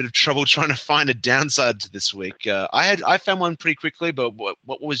you had a bit of trouble trying to find a downside to this week. I found one pretty quickly, but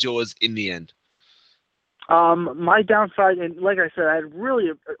what was yours in the end? My downside, and like I said, I had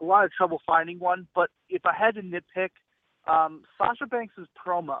really a lot of trouble finding one. But if I had to nitpick, Sasha Banks'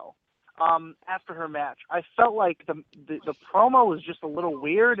 promo after her match, I felt like the promo was just a little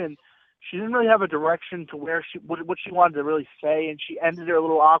weird, and she didn't really have a direction to where what she wanted to really say, and she ended it a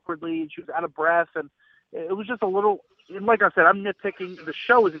little awkwardly, and she was out of breath, and it was just a little. And like I said, I'm nitpicking. The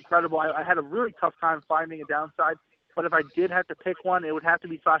show was incredible. I had a really tough time finding a downside, but if I did have to pick one, it would have to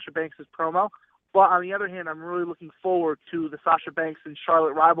be Sasha Banks' promo. But on the other hand, I'm really looking forward to the Sasha Banks and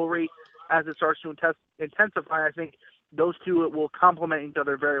Charlotte rivalry as it starts to intensify. I think those two will complement each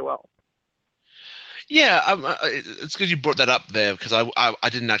other very well. Yeah, it's good you brought that up there because I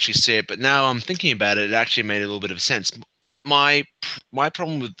didn't actually see it, but now I'm thinking about it. It actually made a little bit of sense. My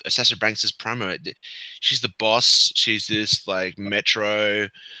problem with Sasha Banks' promo, she's the boss. She's this like metro,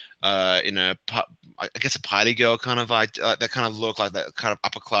 I guess a party girl kind of like that kind of look, like that kind of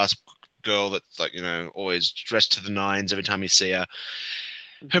upper class girl that's like always dressed to the nines every time you see her.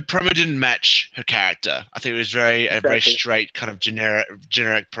 Her promo didn't match her character. I think it was a very straight kind of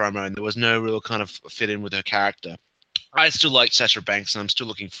generic promo, and there was no real kind of fit in with her character. I still like Sasha Banks, and I'm still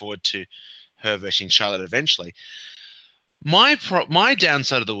looking forward to her versus Charlotte eventually. My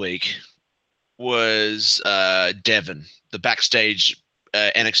downside of the week was Devin, the backstage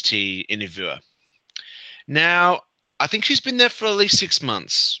NXT interviewer. Now, I think she's been there for at least 6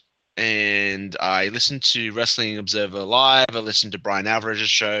 months. And I listen to Wrestling Observer Live. I listen to Brian Alvarez's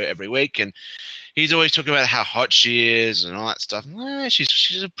show every week, and he's always talking about how hot she is and all that stuff.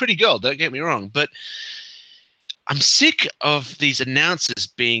 She's a pretty girl, don't get me wrong, but I'm sick of these announcers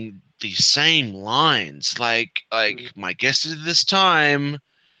being the same lines. Like my guest is this time,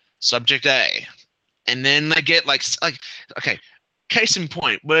 subject A, and then they get like okay. Case in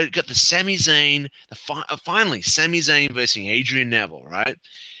point, we've got the Sami Zayn, finally Sami Zayn versus Adrian Neville, right?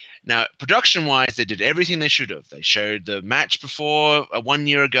 Now, production-wise, they did everything they should have. They showed the match before 1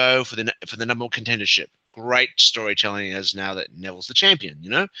 year ago for the number one contendership. Great storytelling as now that Neville's the champion, you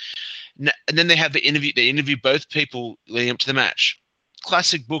know? And then they have the interview. They interview both people leading up to the match.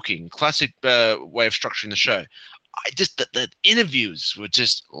 Classic booking, classic way of structuring the show. The interviews were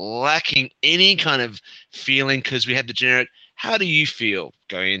just lacking any kind of feeling because we had the generic, how do you feel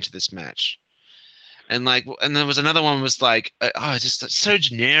going into this match? And there was another one was like, just so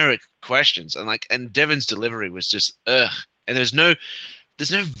generic questions. And Devin's delivery was just, ugh. And there's no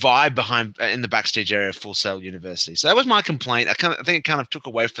vibe behind in the backstage area of Full Sail University. So that was my complaint. I think it kind of took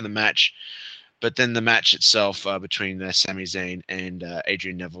away from the match. But then the match itself between Sami Zayn and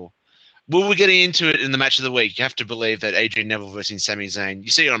Adrian Neville. We're getting into it in the match of the week. You have to believe that Adrian Neville versus Sami Zayn, you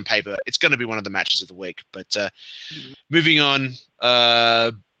see it on paper, it's going to be one of the matches of the week. But moving on,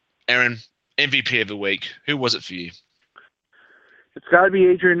 Aaron, MVP of the week. Who was it for you? It's got to be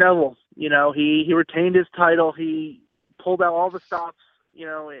Adrian Neville. You know, he retained his title. He pulled out all the stops, you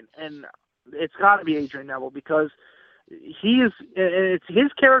know, and it's got to be Adrian Neville because his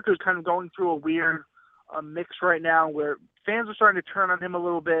character is kind of going through a weird mix right now where fans are starting to turn on him a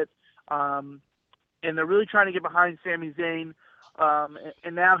little bit, and they're really trying to get behind Sami Zayn,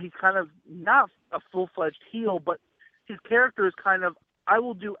 and now he's kind of not a full-fledged heel, but his character is kind of, I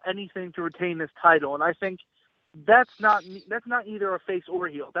will do anything to retain this title, and I think that's not either a face or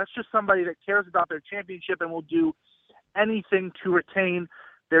a heel. That's just somebody that cares about their championship and will do anything to retain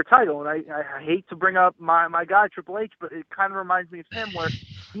their title. And I hate to bring up my guy Triple H, but it kind of reminds me of him where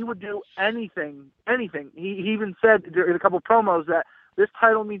he would do anything. He even said in a couple of promos that this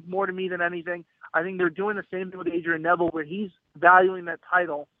title means more to me than anything. I think they're doing the same thing with Adrian Neville where he's valuing that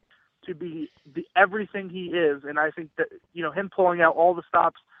title to be everything he is. And I think that, you know, him pulling out all the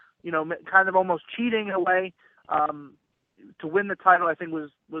stops, you know, kind of almost cheating in a way to win the title, I think was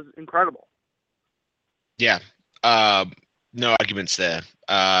incredible. Yeah. No arguments there.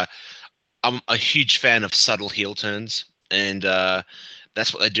 I'm a huge fan of subtle heel turns, and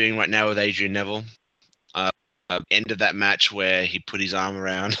that's what they're doing right now with Adrian Neville. End of that match where he put his arm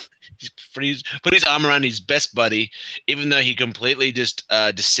around his best buddy, even though he completely just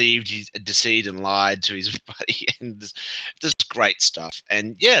deceived and lied to his buddy, and just great stuff.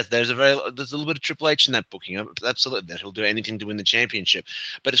 And yeah, there's a little bit of Triple H in that booking. Absolutely, that he'll do anything to win the championship.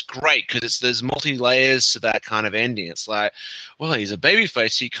 But it's great because there's multi layers to that kind of ending. It's like, well, he's a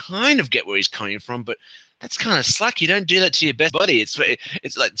babyface, so you kind of get where he's coming from, but that's kind of slack. You don't do that to your best buddy. It's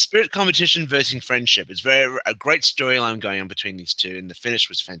like spirit competition versus friendship. It's a great storyline going on between these two, and the finish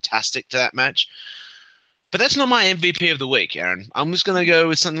was fantastic to that match. But that's not my MVP of the week, Aaron. I'm just going to go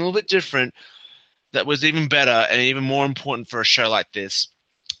with something a little bit different that was even better and even more important for a show like this,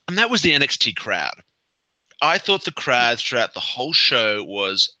 and that was the NXT crowd. I thought the crowd throughout the whole show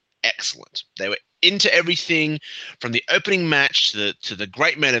was excellent. They were into everything from the opening match to the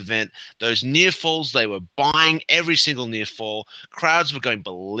great main event. Those near falls, they were buying every single near fall. Crowds were going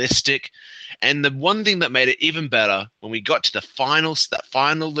ballistic. And the one thing that made it even better when we got to the finals, that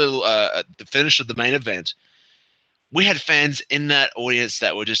final little the finish of the main event, we had fans in that audience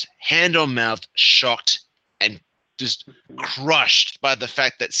that were just hand on mouth, shocked and just crushed by the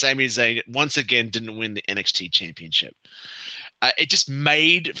fact that Sami Zayn once again didn't win the NXT championship. It just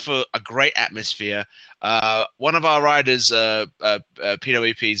made for a great atmosphere. One of our writers,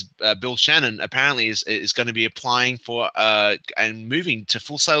 PWP's Bill Shannon, apparently is going to be applying for and moving to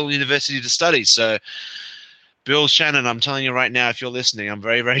Full Sail University to study. So, Bill Shannon, I'm telling you right now, if you're listening, I'm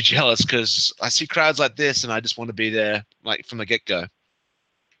very, very jealous because I see crowds like this and I just want to be there like from the get-go.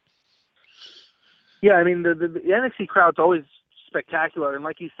 Yeah, I mean, the NXT crowd's always spectacular. And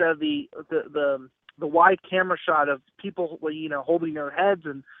like you said, the wide camera shot of people, you know, holding their heads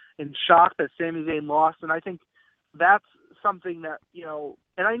and in shock that Sami Zayn lost. And I think that's something that, you know,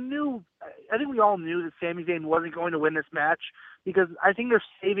 and I think we all knew that Sami Zayn wasn't going to win this match because I think they're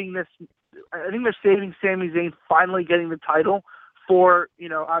saving Sami Zayn finally getting the title for, you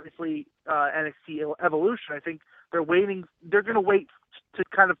know, obviously NXT Evolution. I think they're going to wait to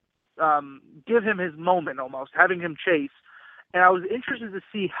kind of give him his moment almost, having him chase. And I was interested to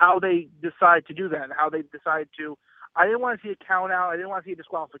see how they decide to do that and how they decide to – I didn't want to see a count out. I didn't want to see a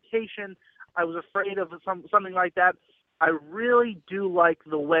disqualification. I was afraid of something like that. I really do like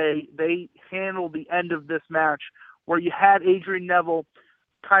the way they handled the end of this match where you had Adrian Neville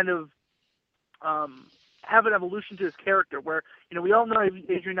kind of have an evolution to his character where, you know, we all know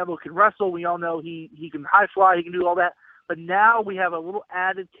Adrian Neville can wrestle. We all know he can high fly. He can do all that. But now we have a little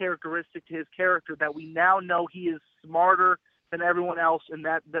added characteristic to his character that we now know he is smarter than everyone else, and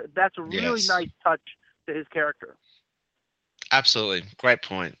that's a really nice touch to his character. Absolutely. Great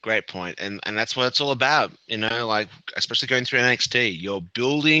point. Great point. And that's what it's all about, like especially going through NXT. You're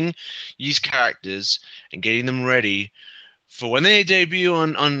building these characters and getting them ready for when they debut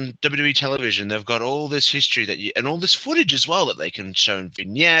on WWE television. They've got all this history and all this footage as well that they can show in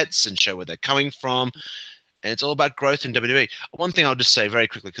vignettes and show where they're coming from. And it's all about growth in WWE. One thing I'll just say very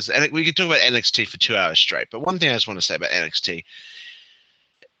quickly, because we could talk about NXT for 2 hours straight, but one thing I just want to say about NXT,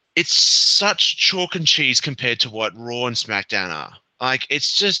 it's such chalk and cheese compared to what Raw and SmackDown are. Like,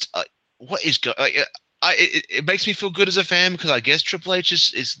 it's just what is going. It makes me feel good as a fan because I guess Triple H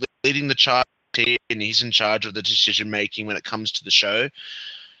is leading the charge and he's in charge of the decision making when it comes to the show.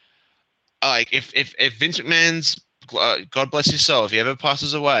 Like, if Vince McMahon's God bless his soul, if he ever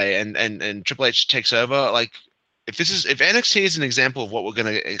passes away and Triple H takes over, like if NXT is an example of what we're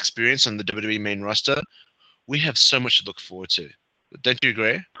going to experience on the WWE main roster, we have so much to look forward to. Don't you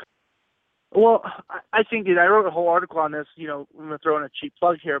agree? Well, I think I wrote a whole article on this. I'm going to throw in a cheap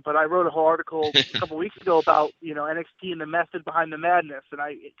plug here, but I wrote a whole article a couple weeks ago about, NXT and the method behind the madness. And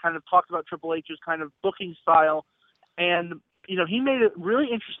I kind of talked about Triple H's kind of booking style. And, he made a really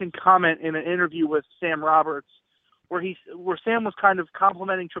interesting comment in an interview with Sam Roberts where Sam was kind of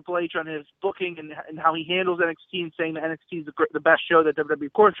complimenting Triple H on his booking and how he handles NXT and saying that NXT is the best show that WWE.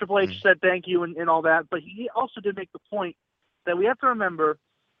 Of course, Triple H said thank you and all that, but he also did make the point that we have to remember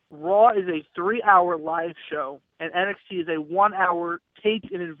Raw is a 3-hour live show and NXT is a 1-hour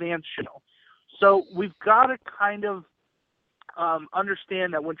taped in advance show. So we've got to kind of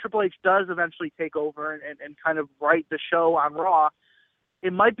understand that when Triple H does eventually take over and kind of write the show on Raw,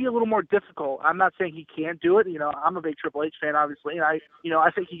 it might be a little more difficult. I'm not saying he can't do it. I'm a big Triple H fan, obviously, and I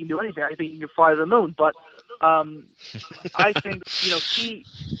think he can do anything. I think he can fly to the moon. But I think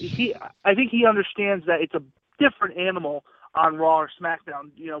I think he understands that it's a different animal on Raw or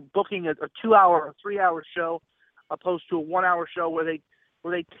SmackDown. Booking a 2-hour or 3-hour show opposed to a 1-hour show where they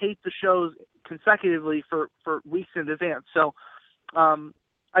tape the shows consecutively for weeks in advance. So I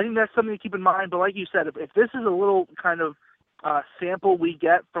think that's something to keep in mind. But like you said, if this is a little kind of sample we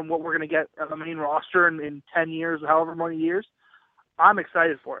get from what we're going to get on the main roster in 10 years, however many years, I'm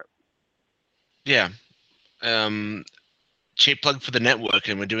excited for it. Yeah. Cheap plug for the network,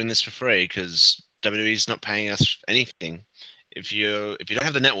 and we're doing this for free because WWE's not paying us anything. If you don't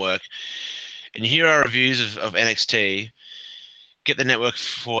have the network and you hear our reviews of NXT, get the network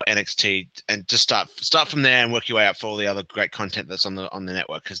for NXT and just start from there and work your way up for all the other great content that's on the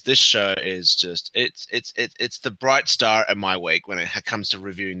network, because this show is just it's the bright star of my week when it comes to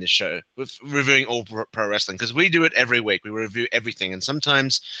reviewing this show, with reviewing all pro wrestling, because we do it every week. We review everything, and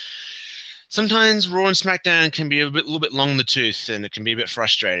sometimes Raw and SmackDown can be a little bit long in the tooth, and it can be a bit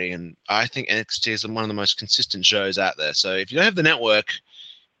frustrating. And I think NXT is one of the most consistent shows out there. So if you don't have the network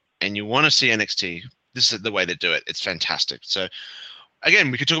and you want to see NXT, this is the way to do it. It's fantastic. So, again,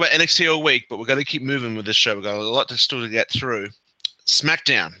 we could talk about NXT all week, but we're going to keep moving with this show. We've got a lot to still get through.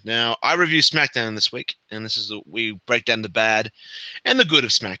 SmackDown. Now, I review SmackDown this week, and we break down the bad and the good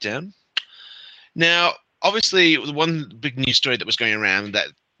of SmackDown. Now, obviously, the one big news story that was going around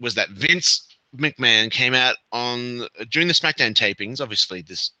was that Vince McMahon came out during the SmackDown tapings. Obviously,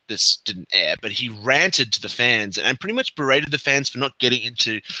 this didn't air, but he ranted to the fans and pretty much berated the fans for not getting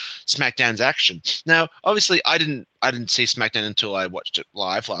into SmackDown's action. Now, obviously, I didn't see SmackDown until I watched it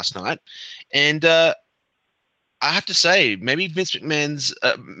live last night, and I have to say, maybe Vince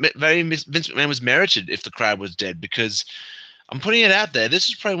McMahon was merited if the crowd was dead, because I'm putting it out there. This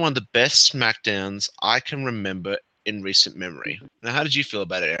is probably one of the best SmackDowns I can remember in recent memory. Now, how did you feel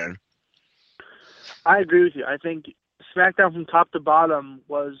about it, Aaron? I agree with you. I think SmackDown from top to bottom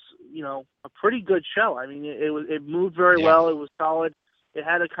was, a pretty good show. I mean, it moved very well. It was solid. It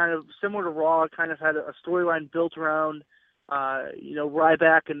had a kind of similar to Raw. It kind of had a storyline built around,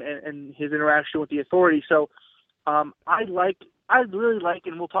 Ryback and his interaction with the Authority. So, I really like,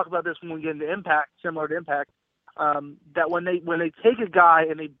 and we'll talk about this when we get into Impact, similar to Impact, that when they take a guy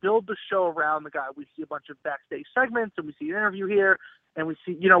and they build the show around the guy, we see a bunch of backstage segments and we see an interview here. And we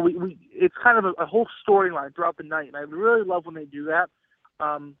see, it's kind of a whole storyline throughout the night, and I really love when they do that.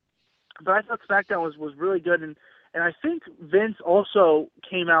 But I thought SmackDown was really good, and I think Vince also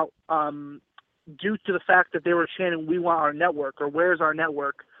came out due to the fact that they were chanting, "We want our network," or "Where's our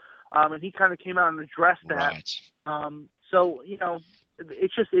network?" And he kind of came out and addressed that. Right. So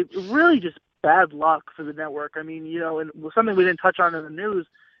it really just bad luck for the network. I mean, and something we didn't touch on in the news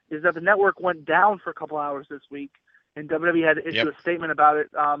is that the network went down for a couple hours this week. And WWE had to issue a statement about it.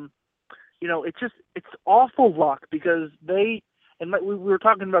 It's awful luck, because we were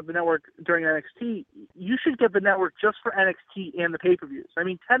talking about the network during NXT. You should get the network just for NXT and the pay-per-views. I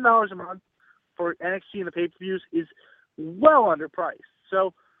mean, $10 a month for NXT and the pay-per-views is well underpriced.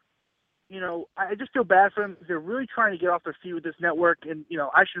 So, I just feel bad for them. They're really trying to get off their feet with this network, and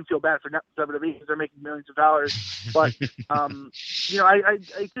I shouldn't feel bad for WWE because they're making millions of dollars. But I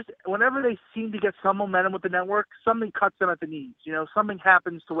just whenever they seem to get some momentum with the network, something cuts them at the knees. Something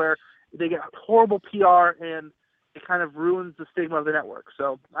happens to where they get horrible PR, and it kind of ruins the stigma of the network.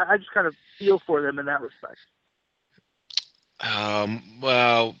 So I just kind of feel for them in that respect.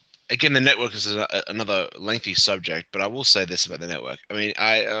 Well, again, the network is another lengthy subject, but I will say this about the network. I mean,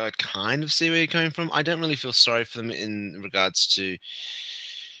 I kind of see where you're coming from. I don't really feel sorry for them in regards to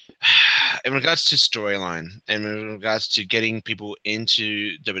storyline and in regards to getting people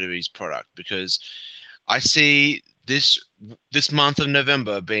into WWE's product, because I see this month of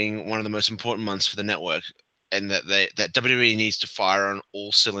November being one of the most important months for the network, and that WWE needs to fire on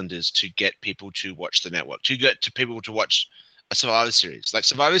all cylinders to get people to watch the network, to get to people to watch a Survivor Series. Like,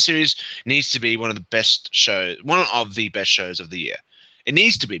 Survivor Series needs to be one of the best shows of the year. It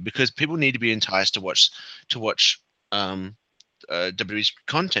needs to be, because people need to be enticed to watch WWE's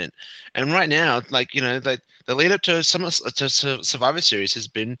content. And right now, the lead up to Survivor Series has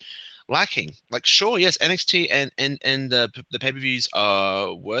been lacking. Like, sure, yes, NXT and the pay-per-views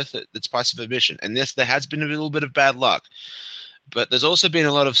are worth it, its price of admission. And yes, there has been a little bit of bad luck, but there's also been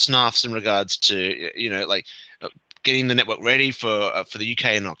a lot of snuffs in regards to getting the network ready for the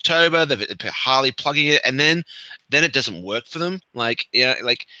UK in October. They're hardly plugging it, and then it doesn't work for them.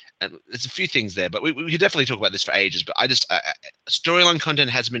 There's a few things there, but we could definitely talk about this for ages. But storyline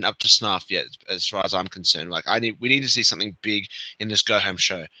content hasn't been up to snuff yet, as far as I'm concerned. We need to see something big in this go home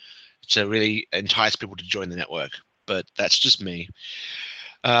show to really entice people to join the network. But that's just me.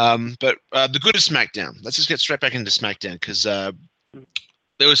 But the good of SmackDown. Let's just get straight back into SmackDown, because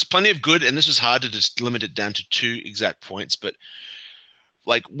there was plenty of good, and this was hard to just limit it down to 2 exact points. But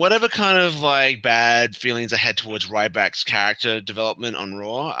whatever kind of bad feelings I had towards Ryback's character development on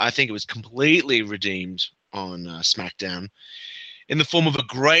Raw, I think it was completely redeemed on SmackDown in the form of a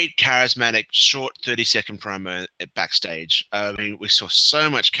great, charismatic, short 30-second promo backstage. I mean, we saw so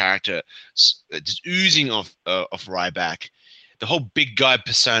much character just oozing off Ryback. The whole big guy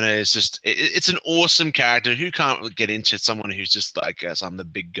persona is it's an awesome character. Who can't get into someone who's just like, yes, I'm the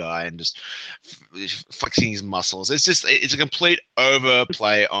big guy, and just flexing his muscles. It's a complete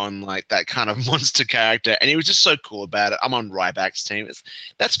overplay on that kind of monster character. And he was just so cool about it. I'm on Ryback's team.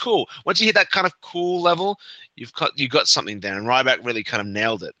 That's cool. Once you hit that kind of cool level, you've got something there. And Ryback really kind of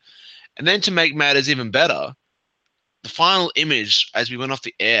nailed it. And then to make matters even better, the final image as we went off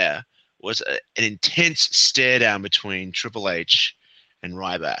the air was an intense stare down between Triple H and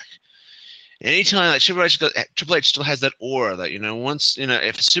Ryback. Anytime Triple H still has that aura that, once, if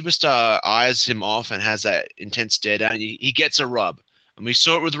a superstar eyes him off and has that intense stare down, he gets a rub. And we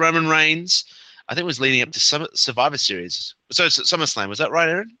saw it with Roman Reigns. I think it was leading up to Survivor Series. So SummerSlam, was that right,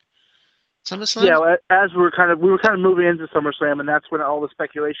 Aaron? SummerSlam? Yeah, as we were kind of moving into SummerSlam, and that's when all the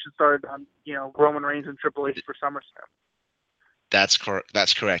speculation started on, Roman Reigns and Triple H for SummerSlam. That's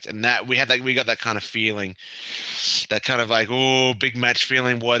correct. And that we got that kind of feeling, that kind of big match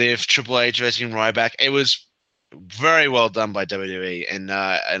feeling. What if Triple H versus Ryback? It was very well done by WWE, and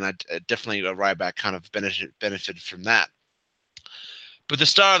I definitely Ryback kind of benefited from that. But the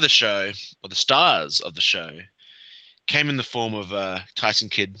star of the show, or the stars of the show, came in the form of Tyson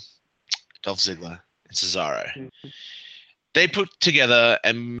Kidd, Dolph Ziggler, and Cesaro. Mm-hmm. They put together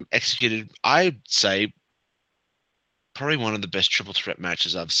and executed, I'd say, probably one of the best triple threat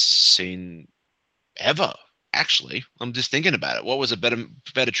matches I've seen ever. Actually, I'm just thinking about it. What was a better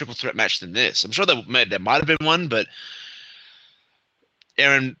triple threat match than this? I'm sure there might have been one, but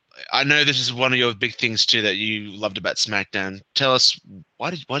Aaron, I know this is one of your big things too that you loved about SmackDown. Tell us,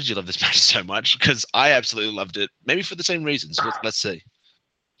 why did you love this match so much? Because I absolutely loved it. Maybe for the same reasons. Let's see.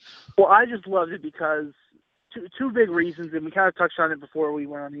 Well, I just loved it because two big reasons, and we kind of touched on it before we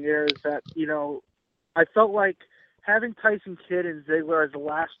went on the air, is that I felt like having Tyson Kidd and Ziggler as the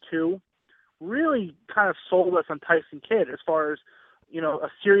last two really kind of sold us on Tyson Kidd as far as, a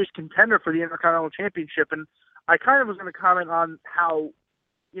serious contender for the Intercontinental Championship. And I kind of was going to comment on how,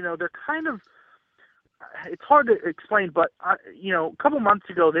 they're kind of, it's hard to explain, but, a couple months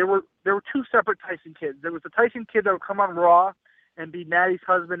ago, there were 2 separate Tyson Kidds. There was the Tyson Kidd that would come on Raw and be Natty's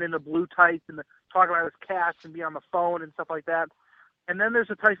husband in the blue tights and talk about his cats and be on the phone and stuff like that. And then there's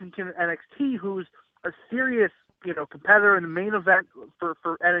a Tyson Kidd in NXT who's a serious, competitor in the main event for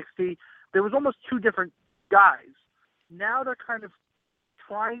NXT. There was almost 2 different guys. Now they're kind of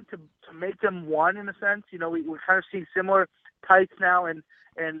trying to make them one in a sense. We're kind of seeing similar tights now, and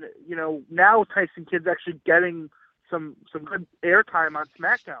now Tyson Kidd's actually getting some good airtime on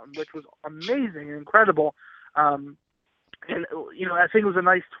SmackDown, which was amazing and incredible. And, I think it was a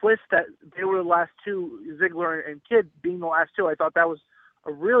nice twist that they were the last two, Ziggler and Kidd being the last two. I thought that was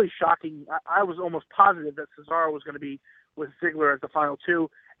a really shocking. I was almost positive that Cesaro was going to be with Ziggler as the final two.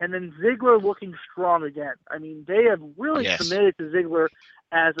 And then Ziggler looking strong again. I mean, they have really committed to Ziggler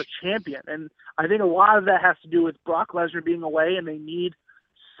as a champion. And I think a lot of that has to do with Brock Lesnar being away, and they need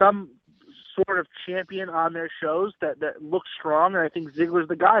some sort of champion on their shows that looks strong. And I think Ziggler's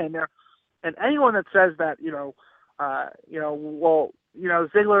the guy in there. And anyone that says that,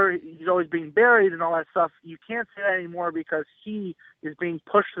 Ziggler, he's always being buried and all that stuff, you can't say that anymore because he is being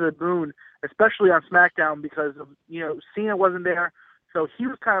pushed to the moon, especially on SmackDown because of, Cena wasn't there. So he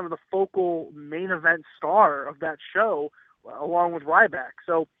was kind of the focal main event star of that show along with Ryback.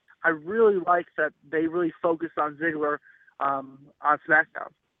 So I really like that they really focused on Ziggler on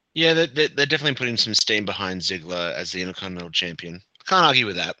SmackDown. Yeah, they're definitely putting some steam behind Ziggler as the Intercontinental Champion. Can't argue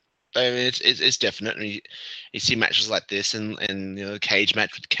with that. I mean, it's definite. And you see matches like this, and the cage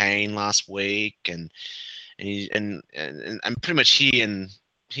match with Kane last week, and pretty much he and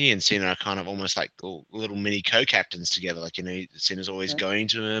Cena are kind of almost like little mini co-captains together. Like Cena's always going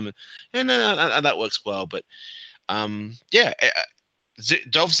to him, and that works well. But Dolph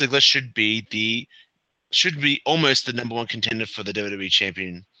Ziggler should be almost the number one contender for the WWE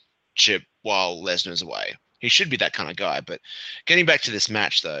Championship while Lesnar's away. He should be that kind of guy. But getting back to this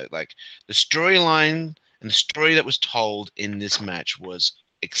match, though, like the storyline and the story that was told in this match was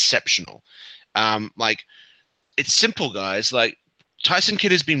exceptional. It's simple, guys. Like Tyson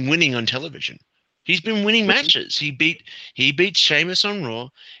Kidd has been winning on television. He's been winning matches. He beat Sheamus on Raw.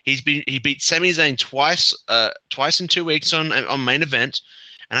 He beat Sami Zayn twice in 2 weeks on main event,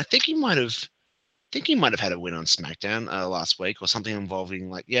 and I think he might have had a win on SmackDown last week or something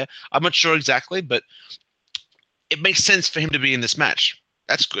involving I'm not sure exactly, but it makes sense for him to be in this match.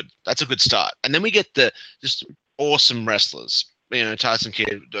 That's good. That's a good start. And then we get the just awesome wrestlers. Tyson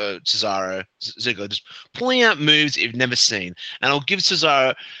Kidd, Cesaro, Ziggler, just pulling out moves you've never seen. And I'll give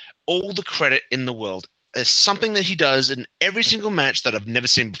Cesaro all the credit in the world. There's something that he does in every single match that I've never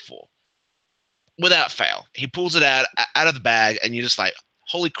seen before. Without fail. He pulls it out of the bag, and you're just like,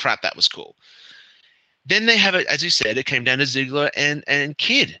 holy crap, that was cool. Then they have it, as you said, it came down to Ziggler and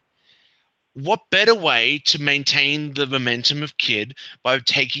Kidd. What better way to maintain the momentum of Kidd by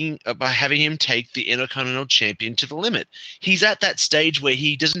having him take the Intercontinental Champion to the limit? He's at that stage where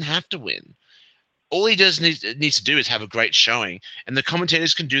he doesn't have to win. All he needs to do is have a great showing, and the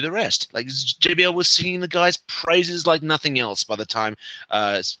commentators can do the rest. Like JBL was singing the guy's praises like nothing else by the time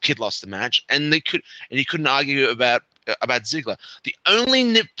Kidd lost the match, and he couldn't argue about Ziggler. The only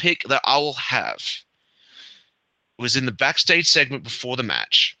nitpick that I will have was in the backstage segment before the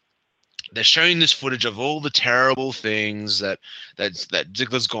match. They're showing this footage of all the terrible things that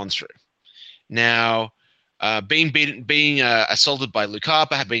Ziggler's gone through. Now, being assaulted by Luke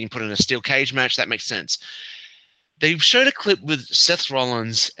Harper, being put in a steel cage match, that makes sense. They showed a clip with Seth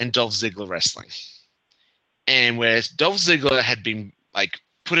Rollins and Dolph Ziggler wrestling, and where Dolph Ziggler had been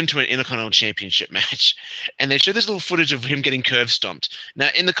put into an Intercontinental Championship match, and they showed this little footage of him getting curb stomped. Now,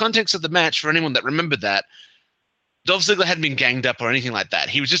 in the context of the match, for anyone that remembered that, Dolph Ziggler hadn't been ganged up or anything like that.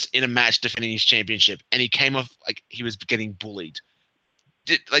 He was just in a match defending his championship, and he came off like he was getting bullied.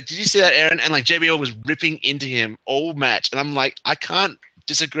 Did you see that, Aaron? And JBL was ripping into him all match, and I'm like, I can't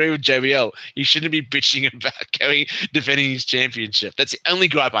disagree with JBL. You shouldn't be bitching about defending his championship. That's the only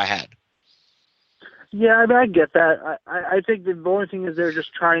gripe I had. Yeah, I mean, I get that. I think the only thing is they're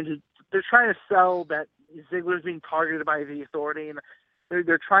trying to sell that Ziggler's being targeted by the Authority, and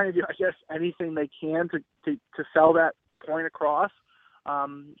they're trying to do, I guess, anything they can to sell that point across.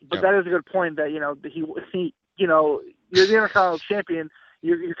 But that is a good point that, you're the Intercontinental Champion.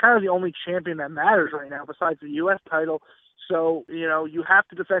 You're kind of the only champion that matters right now besides the U.S. title. So, you have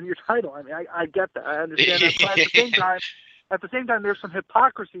to defend your title. I mean, I get that. I understand that. But at the same time, there's some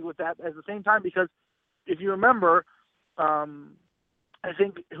hypocrisy with that at the same time, because if you remember, I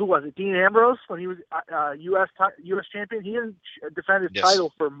think, who was it? Dean Ambrose, when he was U.S. champion, he didn't defend his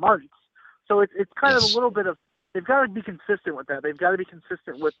title for months. So it's kind of a little bit of, they've got to be consistent with that. They've got to be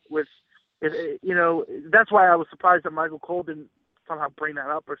consistent with that's why I was surprised that Michael Cole didn't somehow bring that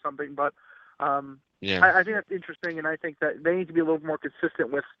up or something. But I think that's interesting, and I think that they need to be a little more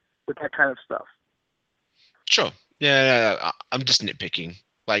consistent with that kind of stuff. Sure. Yeah, I'm just nitpicking.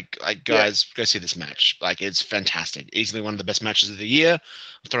 Guys, go see this match. It's fantastic. Easily one of the best matches of the year.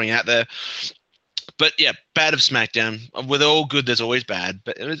 I'm throwing it out there. But yeah, bad of SmackDown. With all good, there's always bad.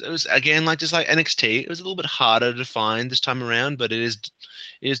 But it was again, just like NXT, it was a little bit harder to find this time around. But it is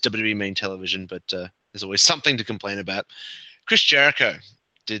WWE main television. But there's always something to complain about. Chris Jericho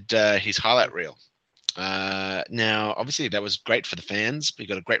did his highlight reel. Now, obviously, that was great for the fans. We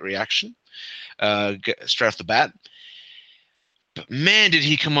got a great reaction straight off the bat. But man, did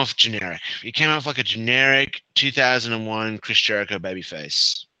he come off generic. He came off like a generic 2001 Chris Jericho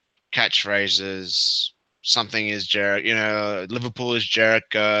babyface. Catchphrases, something is Jericho, Liverpool is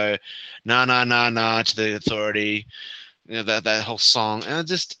Jericho, nah, nah, nah, nah to the authority. That whole song. And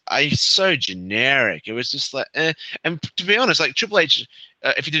so generic. It was just like, eh. And to be honest, like Triple H,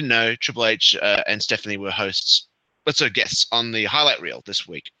 if you didn't know, Triple H and Stephanie were hosts, guests on the highlight reel this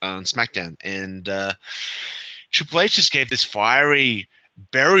week on SmackDown. And Triple H just gave this fiery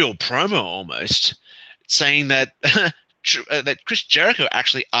burial promo almost, saying that that Chris Jericho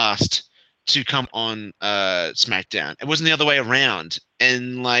actually asked to come on SmackDown. It wasn't the other way around.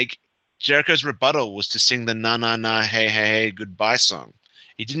 And like Jericho's rebuttal was to sing the "Na Na Na Hey Hey Hey Goodbye" song.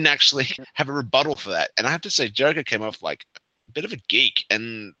 He didn't actually have a rebuttal for that. And I have to say, Jericho came off like a bit of a geek,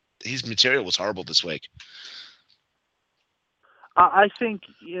 and his material was horrible this week. I think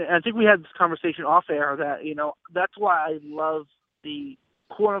we had this conversation off air that, that's why I love the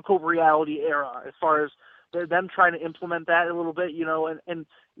quote unquote reality era, as far as them trying to implement that a little bit, and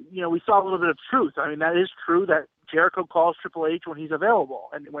we saw a little bit of truth. I mean, that is true that Jericho calls Triple H when he's available,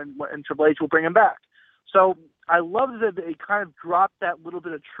 and when Triple H will bring him back. So I love that they kind of dropped that little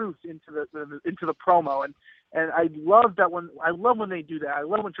bit of truth into the promo, and I love when they do that. I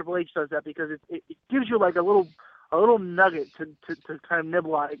love when Triple H does that, because it gives you like a little nugget to kind of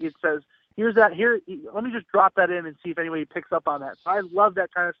nibble on. It says, let me just drop that in and see if anybody picks up on that. So I love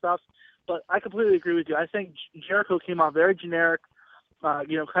that kind of stuff. But I completely agree with you. I think Jericho came off very generic, kind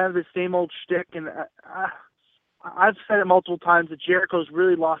of the same old shtick. And I've said it multiple times that Jericho's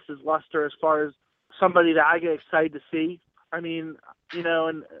really lost his luster as far as somebody that I get excited to see. I mean,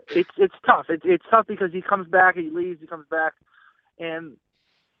 and it's tough. It's tough because he comes back, he leaves, he comes back, and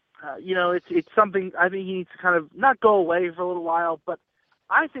it's something I think he needs to kind of not go away for a little while, but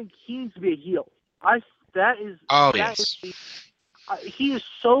I think he needs to be a heel. He is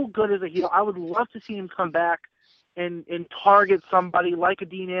so good as a heel. I would love to see him come back and target somebody like a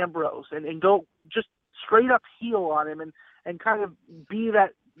Dean Ambrose and go just straight up heel on him and kind of be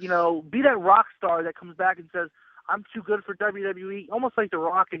that rock star that comes back and says, I'm too good for WWE, almost like The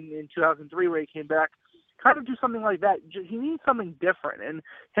Rock in 2003 where he came back. Kind of do something like that. He needs something different, and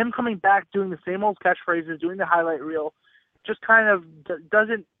him coming back doing the same old catchphrases, doing the highlight reel, just kind of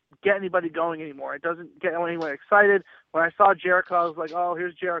doesn't get anybody going anymore. It doesn't get anyone excited. When I saw Jericho, I was like, oh,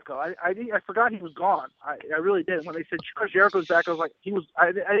 here's Jericho. I forgot he was gone. I really did. When they said Jericho's back, I was like,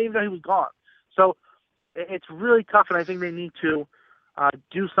 I didn't even know he was gone. So it's really tough, and I think they need to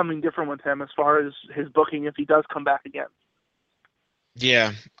do something different with him as far as his booking if he does come back again.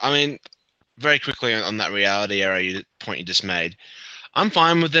 Yeah, I mean, very quickly on that reality era point you just made, I'm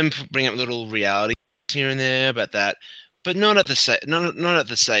fine with them bringing up little reality here and there about that, but not at the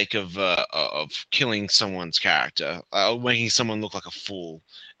sake of killing someone's character or making someone look like a fool.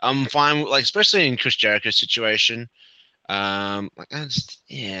 I'm fine with, especially in Chris Jericho's situation. I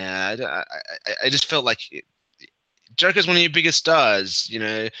just felt like Jericho's one of your biggest stars.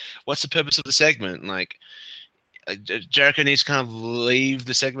 What's the purpose of the segment? Jericho needs to kind of leave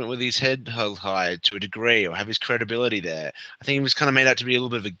the segment with his head held high to a degree, or have his credibility there. I think he was kind of made out to be a little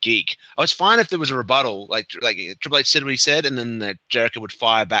bit of a geek. I was fine if there was a rebuttal, like Triple H said what he said, and then Jericho would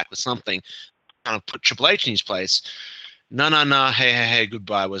fire back with something, kind of put Triple H in his place. No, hey, hey, hey,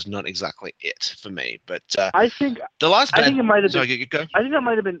 goodbye was not exactly it for me. But I think the last. I think it might have been. Sorry, go. I think it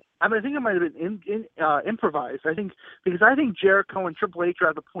might have been. I think it might have been improvised. I think Jericho and Triple H are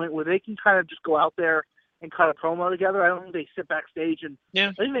at the point where they can kind of just go out there and cut a promo together. I don't think they sit backstage and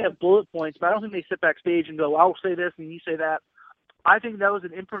I think they have bullet points, but I don't think they sit backstage and go, I'll say this and you say that. I think that was an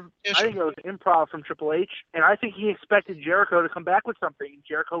improv. Yeah, sure. I think it was an improv from Triple H, and I think he expected Jericho to come back with something.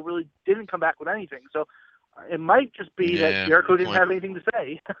 Jericho really didn't come back with anything. So it might just be that Jericho didn't have anything to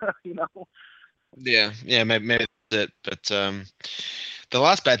say. Yeah, maybe that's it. But the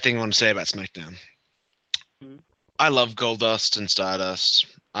last bad thing I want to say about SmackDown, I love Goldust and Stardust.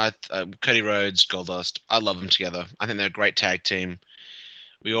 Cody Rhodes, Goldust, I love them together. I think they're a great tag team.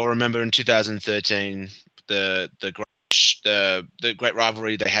 We all remember in 2013 the great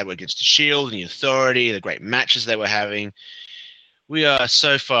rivalry they had against the Shield and the Authority, the great matches they were having. We are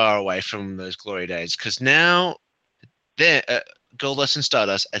so far away from those glory days, because now they're Goldust and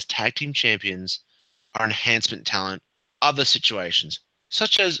Stardust as tag team champions are enhancement talent. Other situations,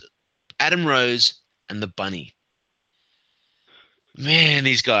 such as Adam Rose and the Bunny. Man,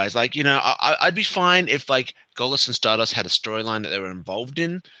 these guys, I'd be fine if Goldust and Stardust had a storyline that they were involved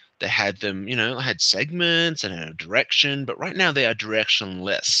in. They had them, had segments and a direction, but right now they are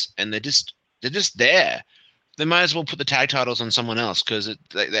directionless, and they're just They're just there. They might as well put the tag titles on someone else because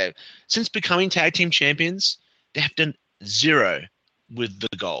since becoming tag team champions, they have done zero with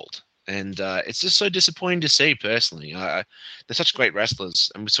the gold. And it's just so disappointing to see, personally. They're such great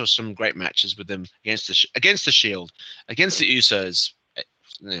wrestlers, and we saw some great matches with them against the Shield, against the Usos.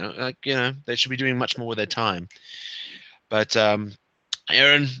 They should be doing much more with their time. But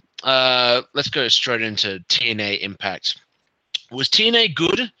Aaron, let's go straight into TNA Impact. Was TNA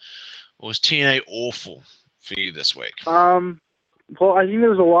good, or was TNA awful for you this week? Well, I think there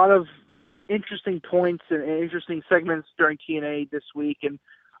was a lot of interesting points and interesting segments during TNA this week, and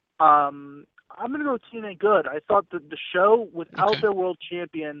I'm going to go with TNA good. I thought that the show without their world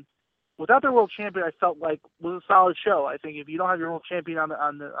champion, I felt like was a solid show. I think if you don't have your world champion on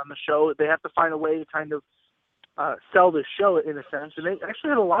the show, they have to find a way to kind of sell this show in a sense. And they actually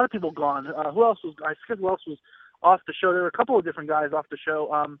had a lot of people gone. Who else was? I forget who else was off the show. There were a couple of different guys off the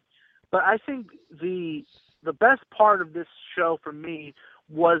show. But I think the best part of this show for me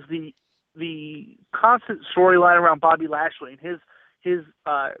was the constant storyline around Bobby Lashley and his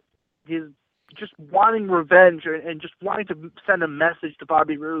just wanting revenge and just wanting to send a message to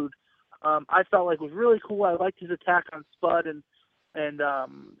Bobby Roode. I felt like was really cool. I liked his attack on Spud and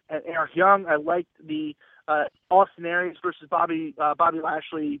Eric Young. I liked the Austin Aries versus Bobby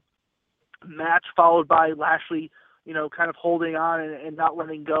Lashley match, followed by Lashley, kind of holding on and not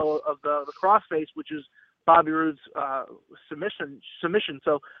letting go of the crossface, which is Bobby Roode's submission.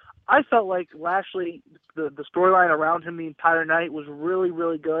 So I felt like Lashley, the storyline around him the entire night was really,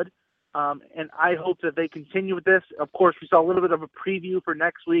 really good. And I hope that they continue with this. Of course, we saw a little bit of a preview for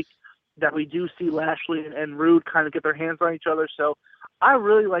next week that we do see Lashley and Roode kind of get their hands on each other. So I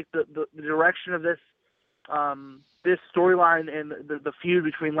really like the direction of this storyline and the feud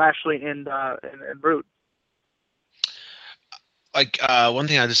between Lashley and Roode. Like one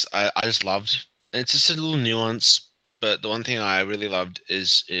thing I just loved, and it's just a little nuance, but the one thing I really loved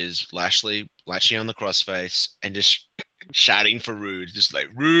is Lashley on the crossface and just shouting for Roode, just like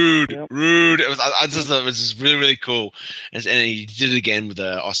Roode, yep. Roode. It was just really, really cool, and he did it again with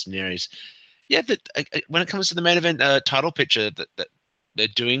Austin Aries. Yeah, when it comes to the main event title picture, that they're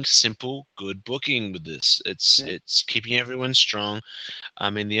doing simple, good booking with this. It's keeping everyone strong. I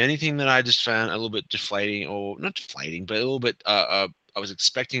mean, the only thing that I just found a little bit deflating, or not deflating, but a little bit I was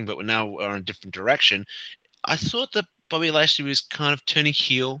expecting, but now we're in a different direction. I thought that Bobby Lashley was kind of turning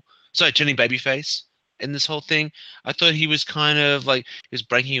babyface in this whole thing. I thought he was kind of like he was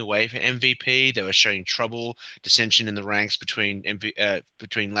breaking away from MVP. They were showing trouble, dissension in the ranks between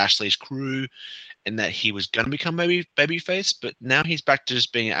Lashley's crew, and that he was going to become babyface. But now he's back to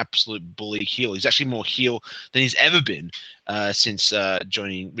just being an absolute bully heel. He's actually more heel than he's ever been since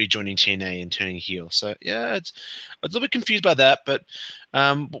rejoining TNA and turning heel. So yeah, I was a little bit confused by that. But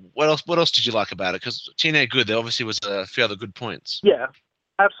what else did you like about it? Because TNA good. There obviously was a few other good points. Yeah.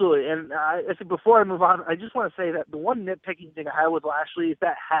 Absolutely, and I think before I move on, I just want to say that the one nitpicking thing I had with Lashley is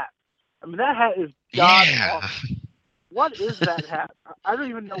that hat. I mean, that hat is god-awful. What is that hat? I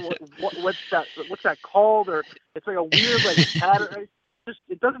don't even know what's that called, or it's like a weird pattern.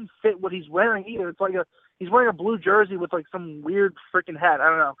 It doesn't fit what he's wearing either. It's like he's wearing a blue jersey with like some weird freaking hat. I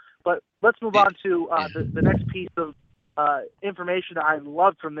don't know. But let's move on to the next piece of information that I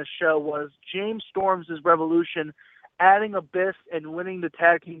loved from this show was James Storm's Revolution, adding Abyss and winning the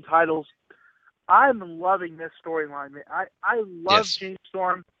tag team titles. I'm loving this storyline. I love James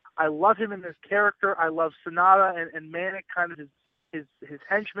Storm. I love him in this character. I love Sonata and Manic, kind of his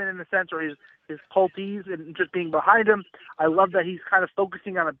henchmen in a sense, or his culties, and just being behind him. I love that he's kind of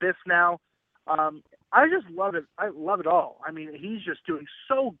focusing on Abyss now. I just love it. I love it all. I mean, he's just doing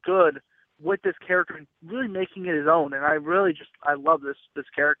so good with this character and really making it his own. And I love this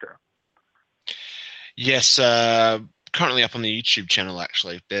character. Yes, currently up on the YouTube channel,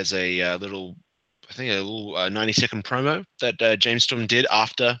 actually, there's a little 90-second promo that James Storm did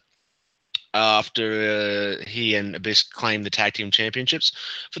after he and Abyss claimed the tag team championships.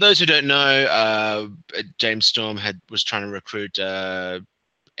 For those who don't know, James Storm was trying to recruit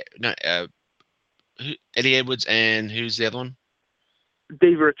Eddie Edwards, and who's the other one?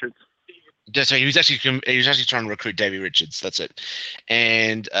 Dave Richards. So he was actually trying to recruit Davey Richards. That's it,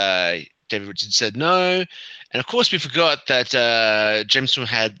 and David Richards said no. And of course, we forgot that James Storm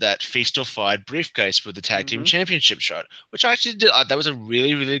had that Feast or Fight briefcase with the tag team championship shot, which I actually did. That was a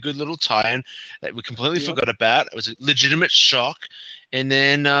really, really good little tie-in that we completely forgot about. It was a legitimate shock. And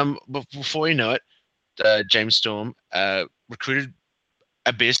then before you know it, James Storm recruited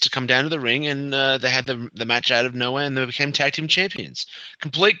Abyss to come down to the ring, and they had the match out of nowhere, and they became tag team champions.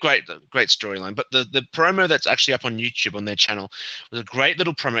 Great storyline. But the promo that's actually up on YouTube on their channel was a great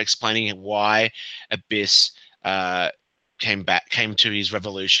little promo explaining why Abyss came to his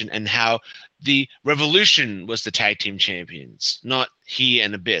Revolution, and how the Revolution was the tag team champions, not he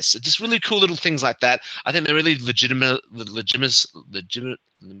and Abyss. It's just really cool little things like that. I think they're really legitimate.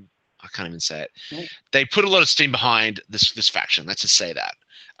 I can't even say it. They put a lot of steam behind this faction. Let's just say that.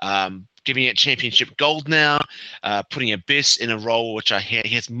 Giving it championship gold now, putting Abyss in a role which I hear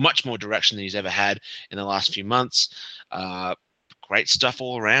he has much more direction than he's ever had in the last few months. Great stuff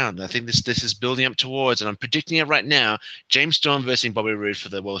all around. I think this is building up towards, and I'm predicting it right now, James Storm versus Bobby Roode for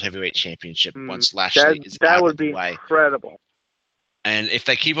the World Heavyweight Championship once Lashley is out of the way. That would be incredible. And if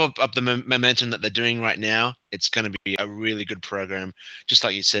they keep up the momentum that they're doing right now, it's going to be a really good program, just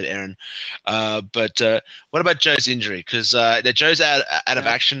like you said, Aaron. But what about Joe's injury? Because Joe's out of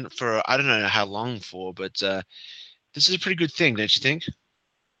action for I don't know how long for, but this is a pretty good thing, don't you think?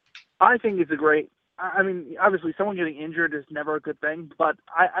 I think it's a great. I mean, obviously, someone getting injured is never a good thing, but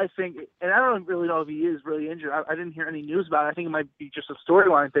I think, and I don't really know if he is really injured. I didn't hear any news about it. I think it might be just a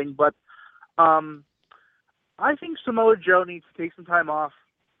storyline thing, but I think Samoa Joe needs to take some time off,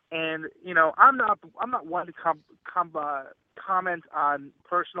 and I'm not one to comment on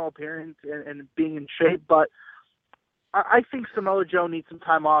personal appearance and being in shape, but I think Samoa Joe needs some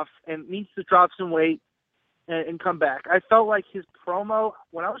time off and needs to drop some weight and come back. I felt like his promo,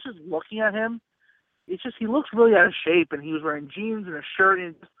 when I was just looking at him, it's just he looks really out of shape, and he was wearing jeans and a shirt,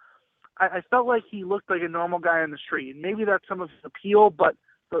 and I felt like he looked like a normal guy on the street, and maybe that's some of his appeal, but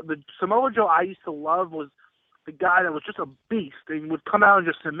the Samoa Joe I used to love was the guy that was just a beast. He would come out and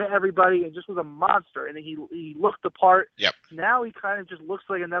just submit everybody and just was a monster, and he looked the part. Yep. Now he kind of just looks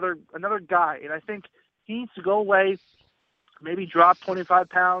like another guy, and I think he needs to go away, maybe drop 25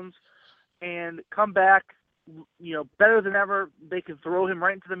 pounds, and come back, better than ever. They can throw him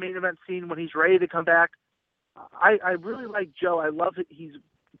right into the main event scene when he's ready to come back. I really like Joe. I love it. He's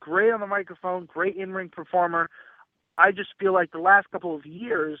great on the microphone, great in-ring performer. I just feel like the last couple of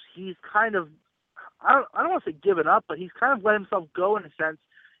years, he's kind of, I don't want to say given up, but he's kind of let himself go in a sense,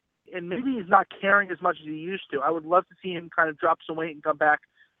 and maybe he's not caring as much as he used to. I would love to see him kind of drop some weight and come back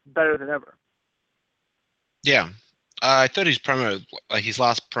better than ever. Yeah. I thought his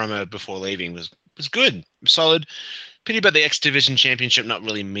last promo before leaving was good, solid. Pity about the X Division Championship not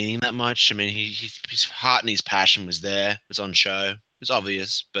really meaning that much. I mean, his heart and his passion was there. It was on show. It was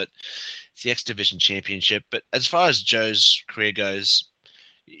obvious, but it's the X Division Championship. But as far as Joe's career goes,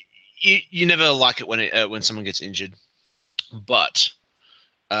 you never like it when someone gets injured. But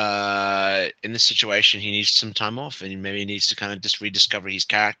in this situation, he needs some time off, and maybe he needs to kind of just rediscover his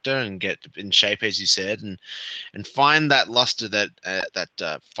character and get in shape, as you said, and find that luster,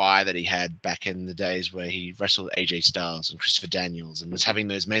 that fire that he had back in the days where he wrestled AJ Styles and Christopher Daniels and was having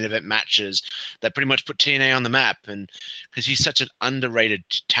those main event matches that pretty much put TNA on the map. And because he's such an underrated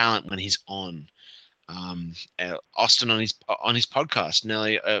talent when he's on. Austin on his podcast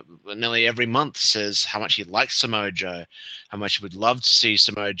nearly every month says how much he likes Samoa Joe, how much he would love to see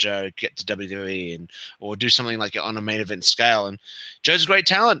Samoa Joe get to WWE or do something like it on a main event scale. And Joe's a great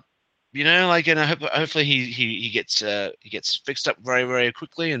talent, and hopefully he gets fixed up very, very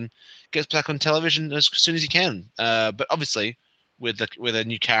quickly and gets back on television as soon as he can. But obviously with a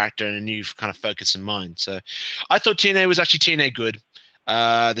new character and a new kind of focus in mind. So I thought TNA was actually TNA good.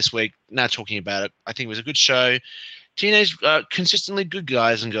 This week, now talking about it, I think it was a good show. TNA's consistently good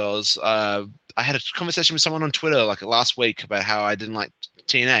guys and girls. I had a conversation with someone on Twitter last week about how I didn't like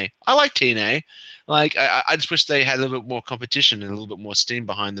TNA. I like TNA. I just wish they had a little bit more competition and a little bit more steam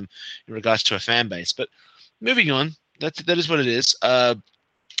behind them in regards to a fan base. But moving on, that is what it is.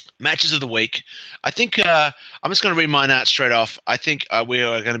 Matches of the week. I think I'm just going to read mine out straight off. I think we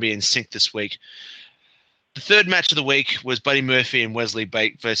are going to be in sync this week. The third match of the week was Buddy Murphy and Wesley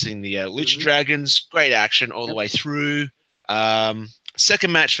Bate versus the Lucha Dragons. Great action all the way through.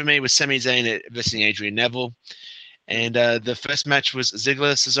 Second match for me was Sami Zayn versus Adrian Neville. And the first match was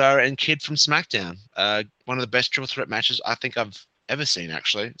Ziggler, Cesaro, and Kid from SmackDown. One of the best triple threat matches I think I've ever seen,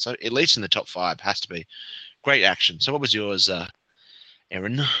 actually. So at least in the top 5, has to be. Great action. So what was yours,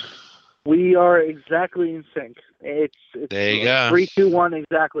 Aaron? We are exactly in sync. It's there you go. 3, 2, 1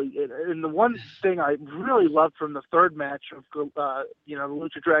 exactly. And the one thing I really loved from the third match of the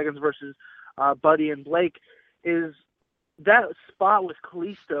Lucha Dragons versus Buddy and Blake is that spot with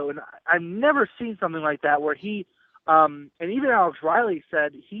Kalisto. And I've never seen something like that where he and even Alex Riley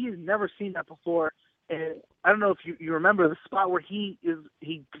said he's never seen that before. And I don't know if you remember the spot where he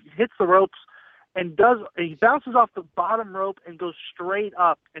hits the ropes and he bounces off the bottom rope and goes straight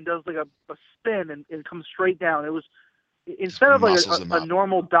up and does like a spin and comes straight down. It was, instead of like a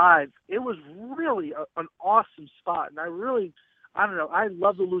normal dive, it was really an awesome spot. And I don't know, I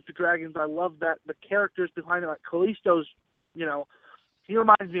love the Lucha Dragons. I love the characters behind it. Like Kalisto's, he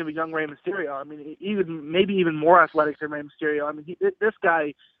reminds me of a young Rey Mysterio. I mean, maybe even more athletic than Rey Mysterio. I mean, this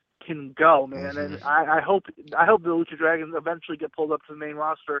guy can go, man. Mm-hmm. And I hope the Lucha Dragons eventually get pulled up to the main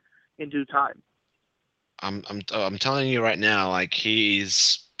roster in due time. I'm telling you right now, like he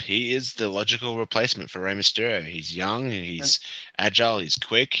is the logical replacement for Rey Mysterio. He's young, he's agile, he's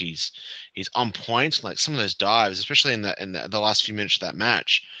quick, he's on point. Like some of those dives, especially in the last few minutes of that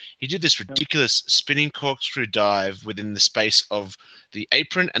match, he did this ridiculous spinning corkscrew dive within the space of the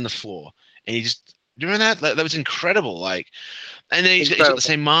apron and the floor, and he just, do you remember that? That was incredible. Like, and then he's got the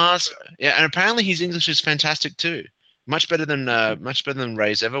same mask. Yeah, and apparently his English is fantastic too. Much better than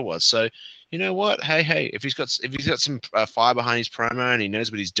Ray's ever was. So, you know what? Hey, if he's got some fire behind his promo and he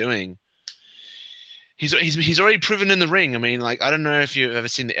knows what he's doing, he's already proven in the ring. I mean, like, I don't know if you've ever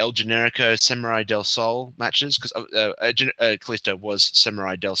seen the El Generico Samurai del Sol matches, because Kalisto was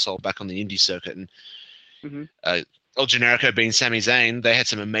Samurai del Sol back on the indie circuit, and El Generico being Sami Zayn, they had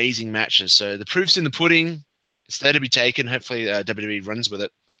some amazing matches. So the proof's in the pudding. It's there to be taken. Hopefully WWE runs with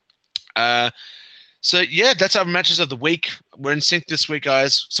it. So yeah, that's our matches of the week. We're in sync this week,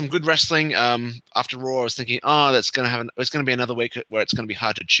 guys. Some good wrestling. After Raw, I was thinking, it's going to be another week where it's going to be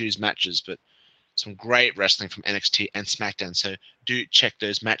hard to choose matches, but some great wrestling from NXT and SmackDown. So do check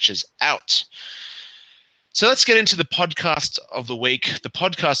those matches out. So let's get into the podcast of the week. The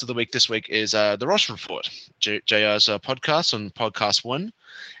podcast of the week this week is the Ross Report, JR's podcast on Podcast One.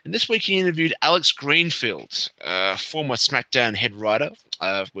 And this week he interviewed Alex Greenfield, former SmackDown head writer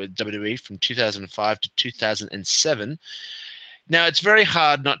with WWE from 2005 to 2007. Now, it's very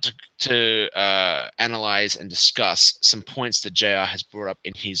hard not to analyze and discuss some points that JR has brought up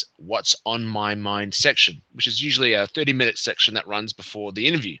in his What's on My Mind section, which is usually a 30-minute section that runs before the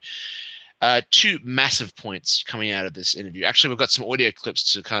interview. Two massive points coming out of this interview. Actually, we've got some audio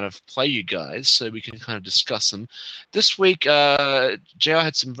clips to kind of play you guys so we can kind of discuss them. This week, JR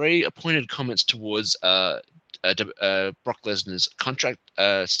had some very pointed comments towards Brock Lesnar's contract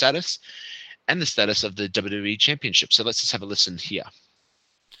status and the status of the WWE Championship. So let's just have a listen here.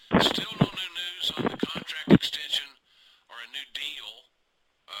 Still no new news on the contract extension or a new deal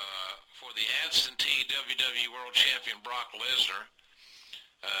for the absentee WWE World Champion Brock Lesnar.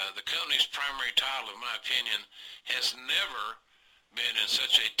 The company's primary title, in my opinion, has never been in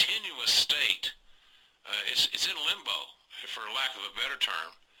such a tenuous state. It's in limbo, for lack of a better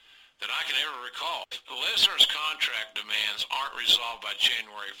term, that I can ever recall. If Lesnar's contract demands aren't resolved by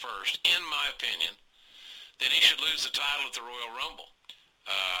January 1st, in my opinion, then he should lose the title at the Royal Rumble.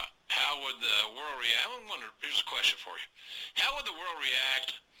 How would the world react? Here's a question for you. How would the world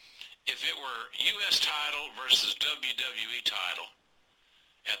react if it were U.S. title versus WWE title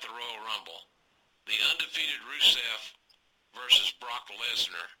at the Royal Rumble? The undefeated Rusev versus Brock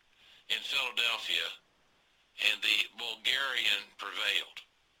Lesnar in Philadelphia, and the Bulgarian prevailed.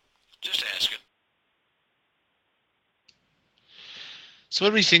 Just asking. So what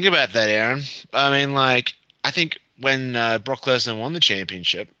do we think about that, Aaron? I mean, like, I think when Brock Lesnar won the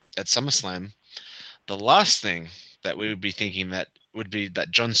championship at SummerSlam, the last thing that we would be thinking that would be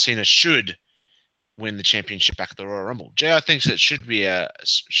that John Cena should win the championship back at the Royal Rumble. JR thinks it should be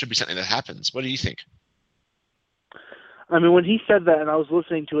something that happens. What do you think? I mean, when he said that, and I was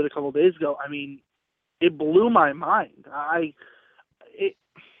listening to it a couple of days ago, I mean, it blew my mind.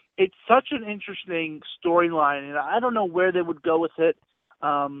 It's such an interesting storyline, and I don't know where they would go with it.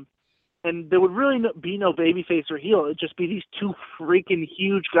 And there would really be no babyface or heel. It'd just be these two freaking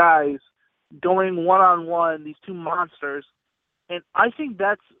huge guys going one-on-one, these two monsters. And I think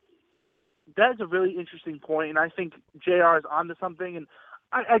that's a really interesting point, and I think JR is onto something, and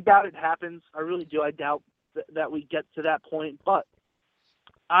I doubt it happens. I really do. I doubt that we get to that point, but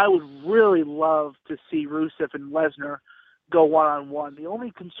I would really love to see Rusev and Lesnar go one-on-one. The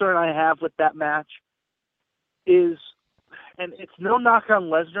only concern I have with that match is, and it's no knock on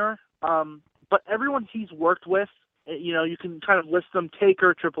Lesnar, but everyone he's worked with, you can kind of list them: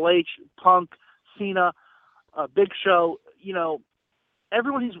 Taker, Triple H, Punk, Cena, Big Show.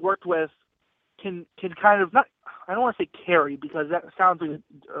 Everyone he's worked with can kind of, not, I don't want to say carry, because that sounds like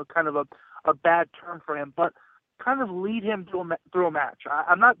a kind of a bad term for him, but kind of lead him through a match.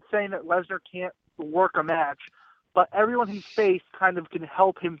 I'm not saying that Lesnar can't work a match, but everyone he's faced kind of can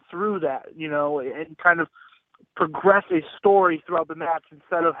help him through that, and kind of progress a story throughout the match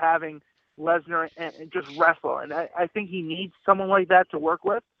instead of having Lesnar and just wrestle. And I think he needs someone like that to work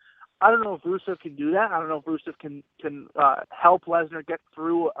with. I don't know if Rusev can do that. I don't know if Rusev can help Lesnar get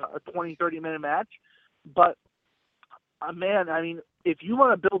through a 20, 30-minute match. But, man, I mean, if you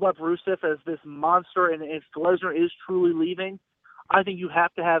want to build up Rusev as this monster and if Lesnar is truly leaving, I think you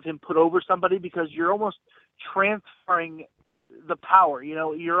have to have him put over somebody because you're almost transferring the power. You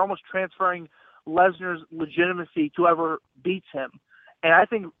know, you're almost transferring Lesnar's legitimacy to whoever beats him. And I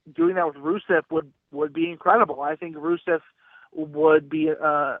think doing that with Rusev would be incredible. I think Rusev would be,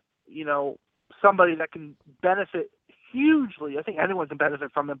 somebody that can benefit hugely. I think anyone can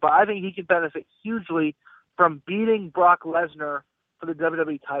benefit from it, but I think he can benefit hugely from beating Brock Lesnar for the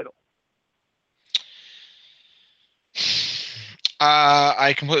WWE title.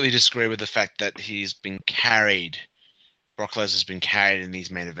 I completely disagree with the fact that he's been carried. Brock Lesnar's been carried in these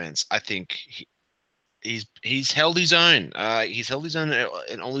main events. I think he's held his own. He's held his own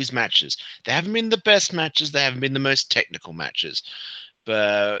in all these matches. They haven't been the best matches. They haven't been the most technical matches,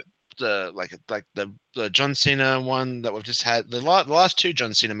 but the John Cena one that we've just had, the last two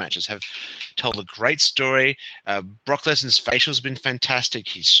John Cena matches have told a great story. Brock Lesnar's facial has been fantastic.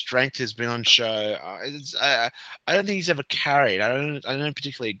 His strength has been on show. I don't think he's ever carried. I don't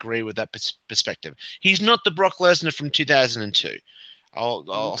particularly agree with that perspective. He's not the Brock Lesnar from 2002.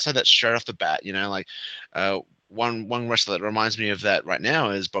 I'll say that straight off the bat. You know, like one wrestler that reminds me of that right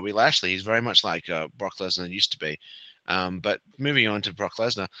now is Bobby Lashley. He's very much like Brock Lesnar used to be. But moving on to Brock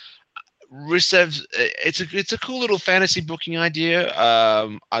Lesnar, Rusev, it's a cool little fantasy booking idea.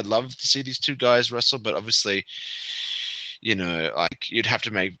 I'd love to see these two guys wrestle, but obviously, you know, like you'd have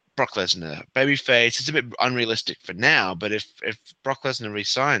to make Brock Lesnar babyface. It's a bit unrealistic for now, but if Brock Lesnar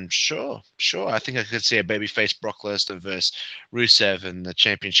re-signed, sure, I think I could see a babyface Brock Lesnar versus Rusev and the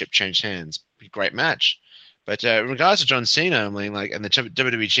championship change hands. Be a great match. But in regards to John Cena, I mean, like, and the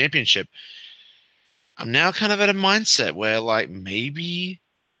WWE Championship, I'm now kind of at a mindset where, like, maybe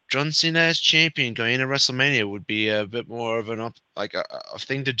John Cena as champion going into WrestleMania would be a bit more of a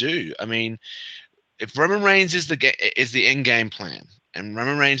thing to do. I mean, if Roman Reigns is the end game plan, and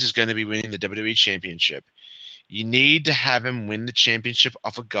Roman Reigns is going to be winning the WWE Championship, you need to have him win the championship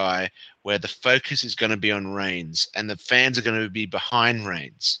off a guy where the focus is going to be on Reigns, and the fans are going to be behind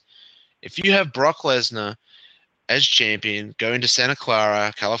Reigns. If you have Brock Lesnar as champion, go into Santa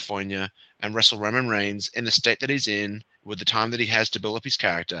Clara, California, and wrestle Roman Reigns in the state that he's in, with the time that he has to build up his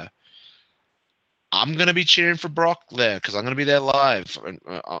character, I'm going to be cheering for Brock there because I'm going to be there live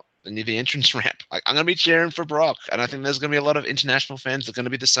near the entrance ramp. I'm going to be cheering for Brock, and I think there's going to be a lot of international fans that are going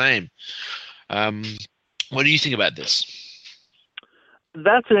to be the same. What do you think about this?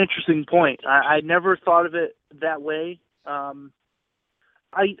 That's an interesting point. I never thought of it that way.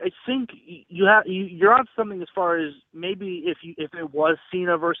 I think you're on something as far as maybe if it was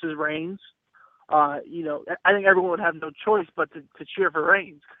Cena versus Reigns, I think everyone would have no choice but to cheer for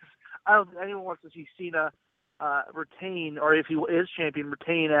Reigns. I don't think anyone wants to see Cena retain, or if he is champion,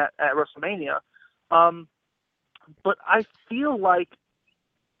 retain at WrestleMania. But I feel like,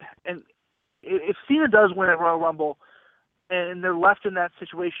 and if Cena does win at Royal Rumble, and they're left in that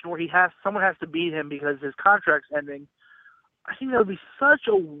situation where someone has to beat him because his contract's ending, I think that would be such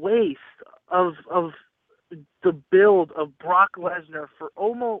a waste of the build of Brock Lesnar for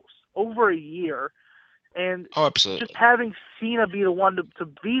almost over a year, and absolutely, just having Cena be the one to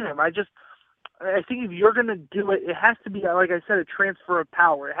beat him. I think if you're going to do it, it has to be, like I said, a transfer of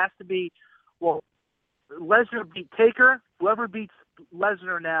power. It has to be, well, Lesnar beat Taker. Whoever beats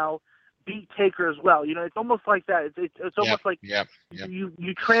Lesnar now beat Taker as well. You know, it's almost like that. It's almost like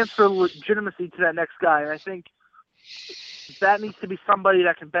you transfer legitimacy to that next guy, and I think that needs to be somebody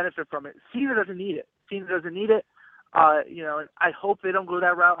that can benefit from it. Cena doesn't need it. And I hope they don't go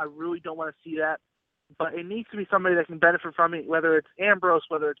that route. I really don't want to see that. But it needs to be somebody that can benefit from it, whether it's Ambrose,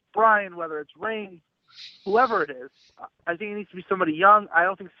 whether it's Bryan, whether it's Reigns, whoever it is. I think it needs to be somebody young. I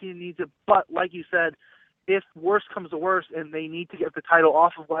don't think Cena needs it. But like you said, if worse comes to worse and they need to get the title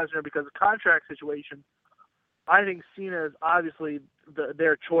off of Lesnar because of contract situation, I think Cena is obviously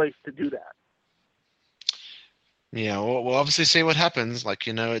their choice to do that. Yeah, we'll obviously see what happens. Like,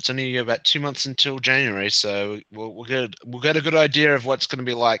 it's only about 2 months until January, so we'll get a good idea of what's going to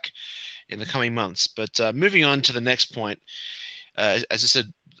be like in the coming months. But moving on to the next point, as I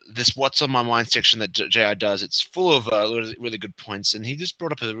said, this What's on My Mind section that JR does, it's full of really good points, and he just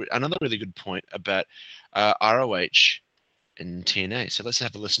brought up another really good point about ROH and TNA. So let's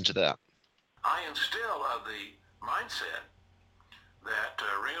have a listen to that. I am still of the mindset that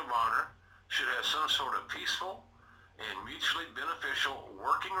Ring of Honor should have some sort of peaceful and mutually beneficial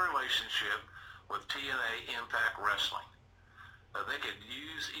working relationship with TNA Impact Wrestling. They could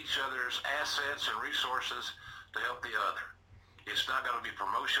use each other's assets and resources to help the other. It's not going to be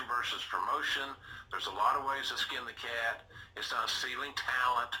promotion versus promotion. There's a lot of ways to skin the cat. It's not stealing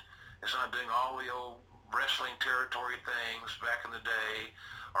talent. It's not doing all the old wrestling territory things back in the day,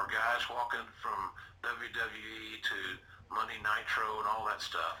 or guys walking from WWE to Monday Nitro and all that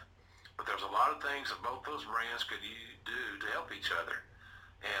stuff. But there's a lot of things that both those brands could do to help each other.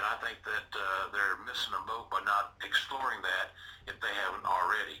 And I think that they're missing a boat by not exploring that if they haven't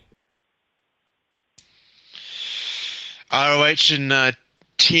already. ROH and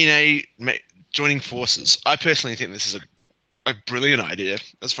TNA joining forces. I personally think this is a brilliant idea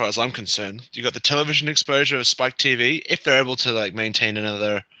as far as I'm concerned. You got the television exposure of Spike TV if they're able to like maintain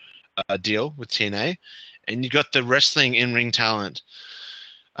another deal with TNA, and you got the wrestling in-ring talent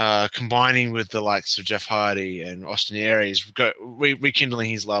combining with the likes of Jeff Hardy and Austin Aries,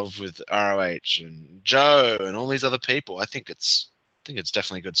 rekindling his love with ROH and Joe and all these other people. I think it's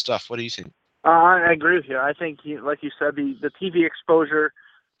definitely good stuff. What do you think? I agree with you. I think, like you said, the TV exposure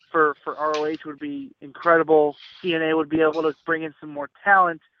for ROH would be incredible. TNA would be able to bring in some more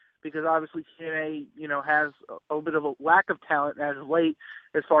talent because obviously TNA, has a bit of a lack of talent as of late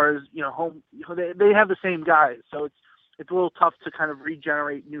as far as, they have the same guys. So it's a little tough to kind of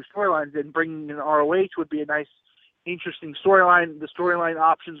regenerate new storylines, and bringing in ROH would be a nice, interesting storyline. The storyline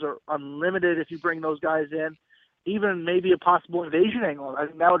options are unlimited if you bring those guys in. Even maybe a possible invasion angle. I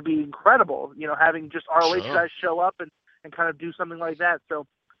think that would be incredible, having just ROH guys show up and kind of do something like that. So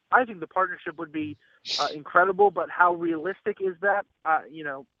I think the partnership would be incredible, but how realistic is that?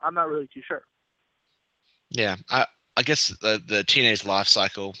 I'm not really too sure. Yeah, I guess the TNA's life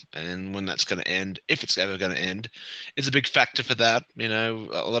cycle and when that's going to end, if it's ever going to end, is a big factor for that. A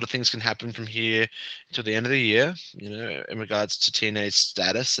lot of things can happen from here to the end of the year, in regards to TNA's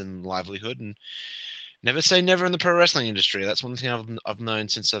status and livelihood. And never say never in the pro wrestling industry. That's one thing I've known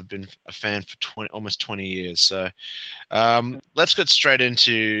since I've been a fan for almost 20 years. So let's get straight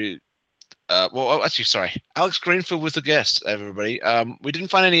into Alex Greenfield was the guest, everybody. We didn't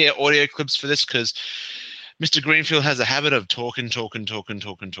find any audio clips for this because Mr. Greenfield has a habit of talking,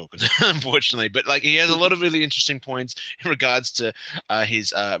 unfortunately. But he has a lot of really interesting points in regards to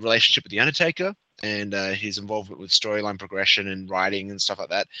his relationship with The Undertaker and his involvement with storyline progression and writing and stuff like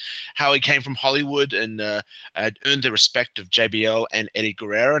that. How he came from Hollywood and had earned the respect of JBL and Eddie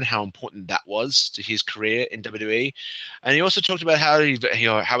Guerrero and how important that was to his career in WWE. And he also talked about how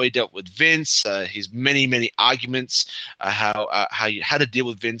he dealt with Vince, his many arguments, how to deal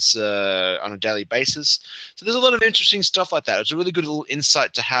with Vince on a daily basis. So there's a lot of interesting stuff like that. It's a really good little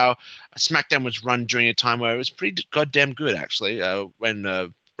insight to how SmackDown was run during a time where it was pretty goddamn good, actually,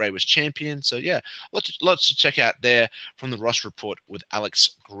 when Ray was champion. So yeah, lots to check out there from the Ross Report with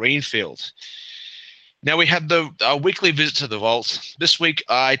Alex Greenfield. Now we have our weekly visit to the vault. This week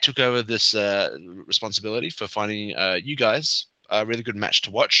I took over this responsibility for finding you guys a really good match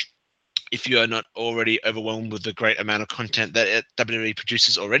to watch. If you are not already overwhelmed with the great amount of content that WWE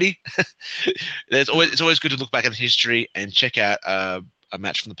produces already, it's always good to look back at history and check out a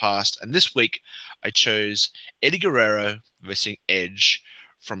match from the past. And this week I chose Eddie Guerrero versus Edge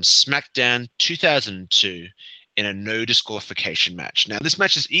from SmackDown 2002 in a no disqualification match. Now, this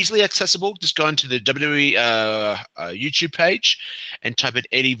match is easily accessible. Just go into the WWE YouTube page and type in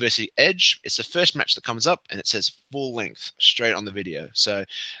Eddie versus Edge. It's the first match that comes up, and it says full length straight on the video. So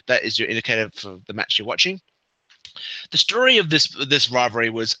that is your indicator for the match you're watching. The story of this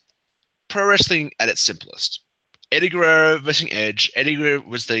rivalry was pro wrestling at its simplest. Eddie Guerrero versus Edge. Eddie Guerrero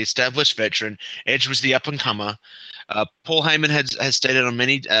was the established veteran. Edge was the up-and-comer. Paul Heyman has stated on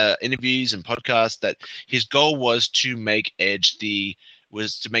many interviews and podcasts that his goal was to make Edge the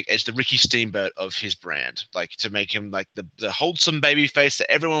Ricky Steamboat of his brand, to make him the wholesome baby face that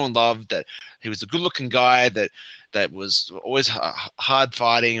everyone loved, that he was a good-looking guy that was always hard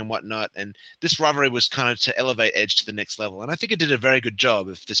fighting and whatnot. And this rivalry was kind of to elevate Edge to the next level. And I think it did a very good job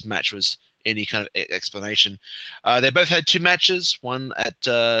if this match was any kind of explanation. They both had two matches, one at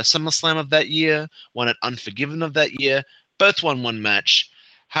SummerSlam of that year, one at Unforgiven of that year. Both won one match.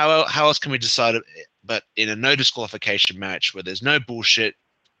 How else can we decide it? But in a no disqualification match where there's no bullshit,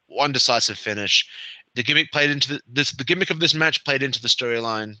 one decisive finish, the gimmick the gimmick of this match played into the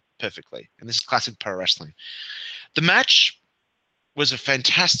storyline perfectly. And this is classic pro wrestling. The match was a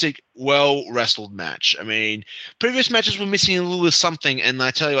fantastic, well-wrestled match. I mean, previous matches were missing a little something, and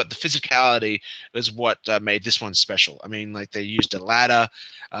I tell you what, the physicality is what made this one special. I mean, they used a ladder.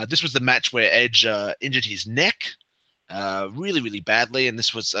 This was the match where Edge injured his neck. really, really badly. And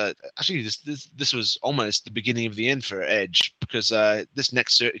this was actually this was almost the beginning of the end for Edge, because this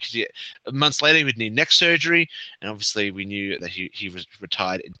months later he would need neck surgery, and obviously we knew that he was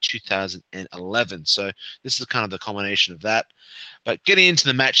retired in 2011. So this is kind of the culmination of that. But getting into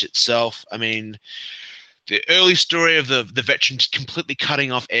the match itself, I mean, the early story of the veteran completely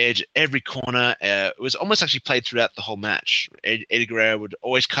cutting off Edge every corner, it was almost actually played throughout the whole match. Eddie Guerrero would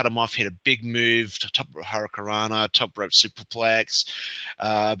always cut him off, hit a big move, top hurricanrana, top rope superplex.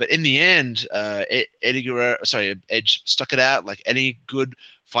 But in the end, Edge stuck it out like any good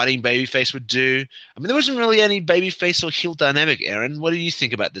fighting babyface would do. I mean, there wasn't really any babyface or heel dynamic, Aaron. What do you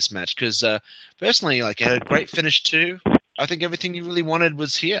think about this match? Because personally, like, it had a great finish too. I think everything you really wanted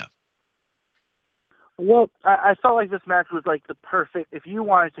was here. Well, I felt like this match was like the perfect, if you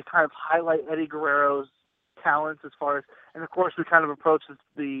wanted to kind of highlight Eddie Guerrero's talents as far as, and of course we kind of approached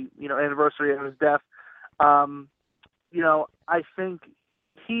the anniversary of his death. I think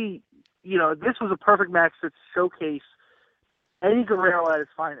this was a perfect match to showcase Eddie Guerrero at his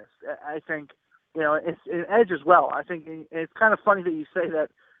finest. I think, it's Edge as well. I think it's kind of funny that you say that,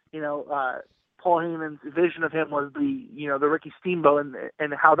 Paul Heyman's vision of him was the Ricky Steamboat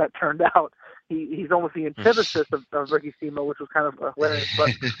and how that turned out. He's almost the antithesis of Ricky Steamboat, which was kind of hilarious. But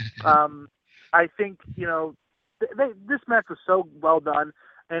I think, this match was so well done.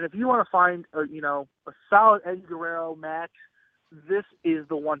 And if you want to find a solid Eddie Guerrero match, this is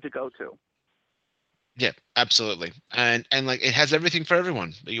the one to go to. Yeah, absolutely. And like, it has everything for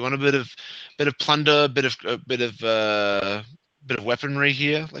everyone. You want a bit of plunder, bit of weaponry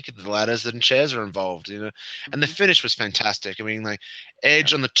here, like the ladders and chairs are involved, and the finish was fantastic. I mean, like,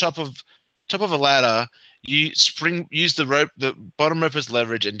 Edge on the top of a ladder, use the rope, the bottom rope as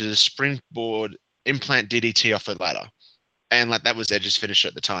leverage, and did a springboard implant DDT off the ladder. And like, that was Edge's finisher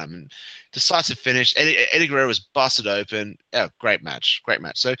at the time. And decisive finish. Eddie Guerrero was busted open. Yeah, great match.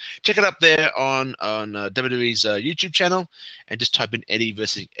 So check it up there on WWE's YouTube channel, and just type in Eddie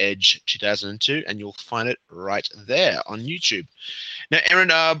versus Edge 2002, and you'll find it right there on YouTube. Now, Aaron,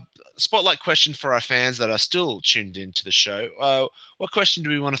 spotlight question for our fans that are still tuned into the show. What question do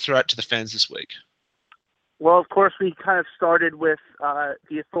we want to throw out to the fans this week? Well, of course, we kind of started with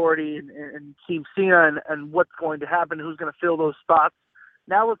the Authority and Team Cena and what's going to happen, who's going to fill those spots.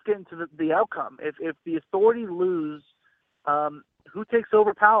 Now let's get into the outcome. If the Authority lose, who takes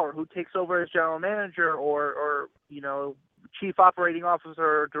over Power? Who takes over as general manager or chief operating officer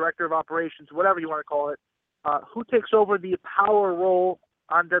or director of operations, whatever you want to call it? Who takes over the Power role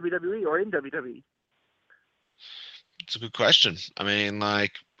on WWE or in WWE? It's a good question. I mean,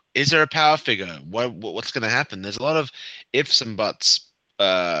 like, is there a power figure? What's going to happen? There's a lot of ifs and buts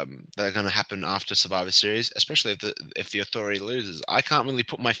that are going to happen after Survivor Series, especially if the Authority loses. I can't really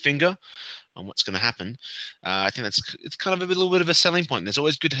put my finger on what's going to happen. I think it's kind of a little bit of a selling point. There's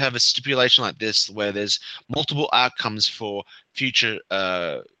always good to have a stipulation like this where there's multiple outcomes for future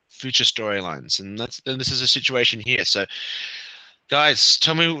storylines, and this is a situation here. So, guys,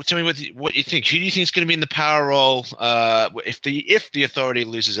 tell me what you think. Who do you think is going to be in the Power role if the Authority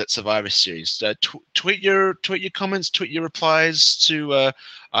loses at Survivor Series? Tweet your comments, tweet your replies to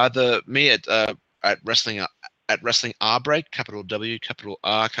either me at Wrestling Break, capital W, capital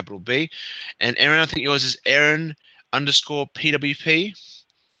R, capital B, and Aaron. I think yours is Aaron_PWP.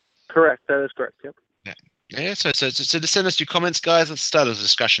 Correct. That is correct. Yep. Yeah, so to send us your comments, guys, let's start a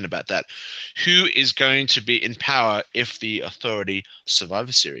discussion about that. Who is going to be in Power if the Authority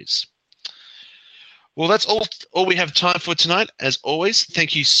Survivor Series? Well, that's all we have time for tonight. As always,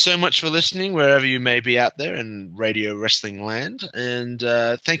 thank you so much for listening, wherever you may be out there in Radio Wrestling Land. And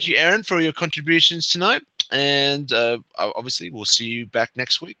thank you, Aaron, for your contributions tonight. And obviously, we'll see you back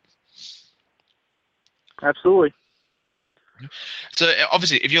next week. Absolutely. So,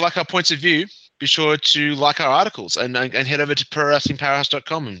 obviously, if you like our points of view, be sure to like our articles and head over to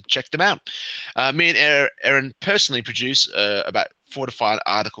ProWrestlingPowerhouse.com and check them out. Me and Aaron personally produce about 4 to 5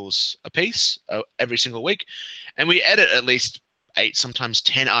 articles a piece every single week, and we edit at least 8, sometimes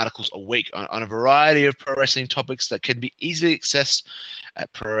 10 articles a week on a variety of pro wrestling topics that can be easily accessed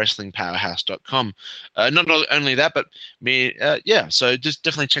at ProWrestlingPowerhouse.com. Not only that, but so just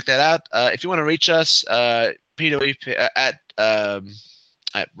definitely check that out. If you want to reach us, PWP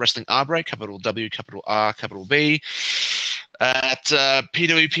at Wrestling Break, capital W, capital R, capital B, at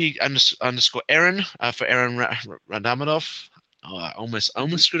PWP _ Eron for Aaron Ramadanov. Oh, I almost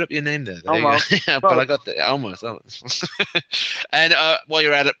screwed up your name there. Almost. But I got there. Almost. And while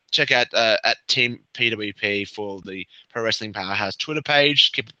you're at it, check out at Team PWP for the Pro Wrestling Powerhouse Twitter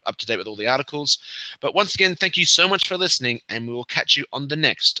page. Keep up to date with all the articles. But once again, thank you so much for listening, and we will catch you on the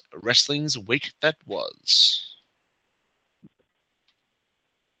next Wrestling's Week That Was.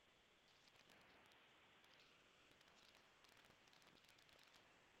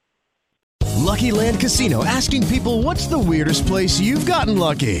 Lucky Land Casino, asking people, what's the weirdest place you've gotten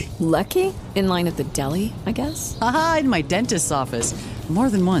lucky? Lucky? In line at the deli, I guess? Aha, in my dentist's office. More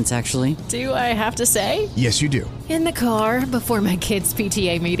than once, actually. Do I have to say? Yes, you do. In the car before my kids'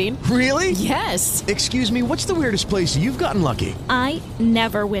 PTA meeting. Really? Yes. Excuse me, what's the weirdest place you've gotten lucky? I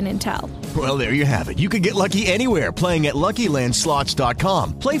never win and tell. Well, there you have it. You can get lucky anywhere, playing at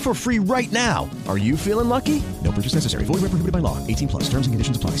LuckyLandSlots.com. Play for free right now. Are you feeling lucky? No purchase necessary. Void where prohibited by law. 18+. Terms and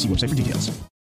conditions apply. See website for details.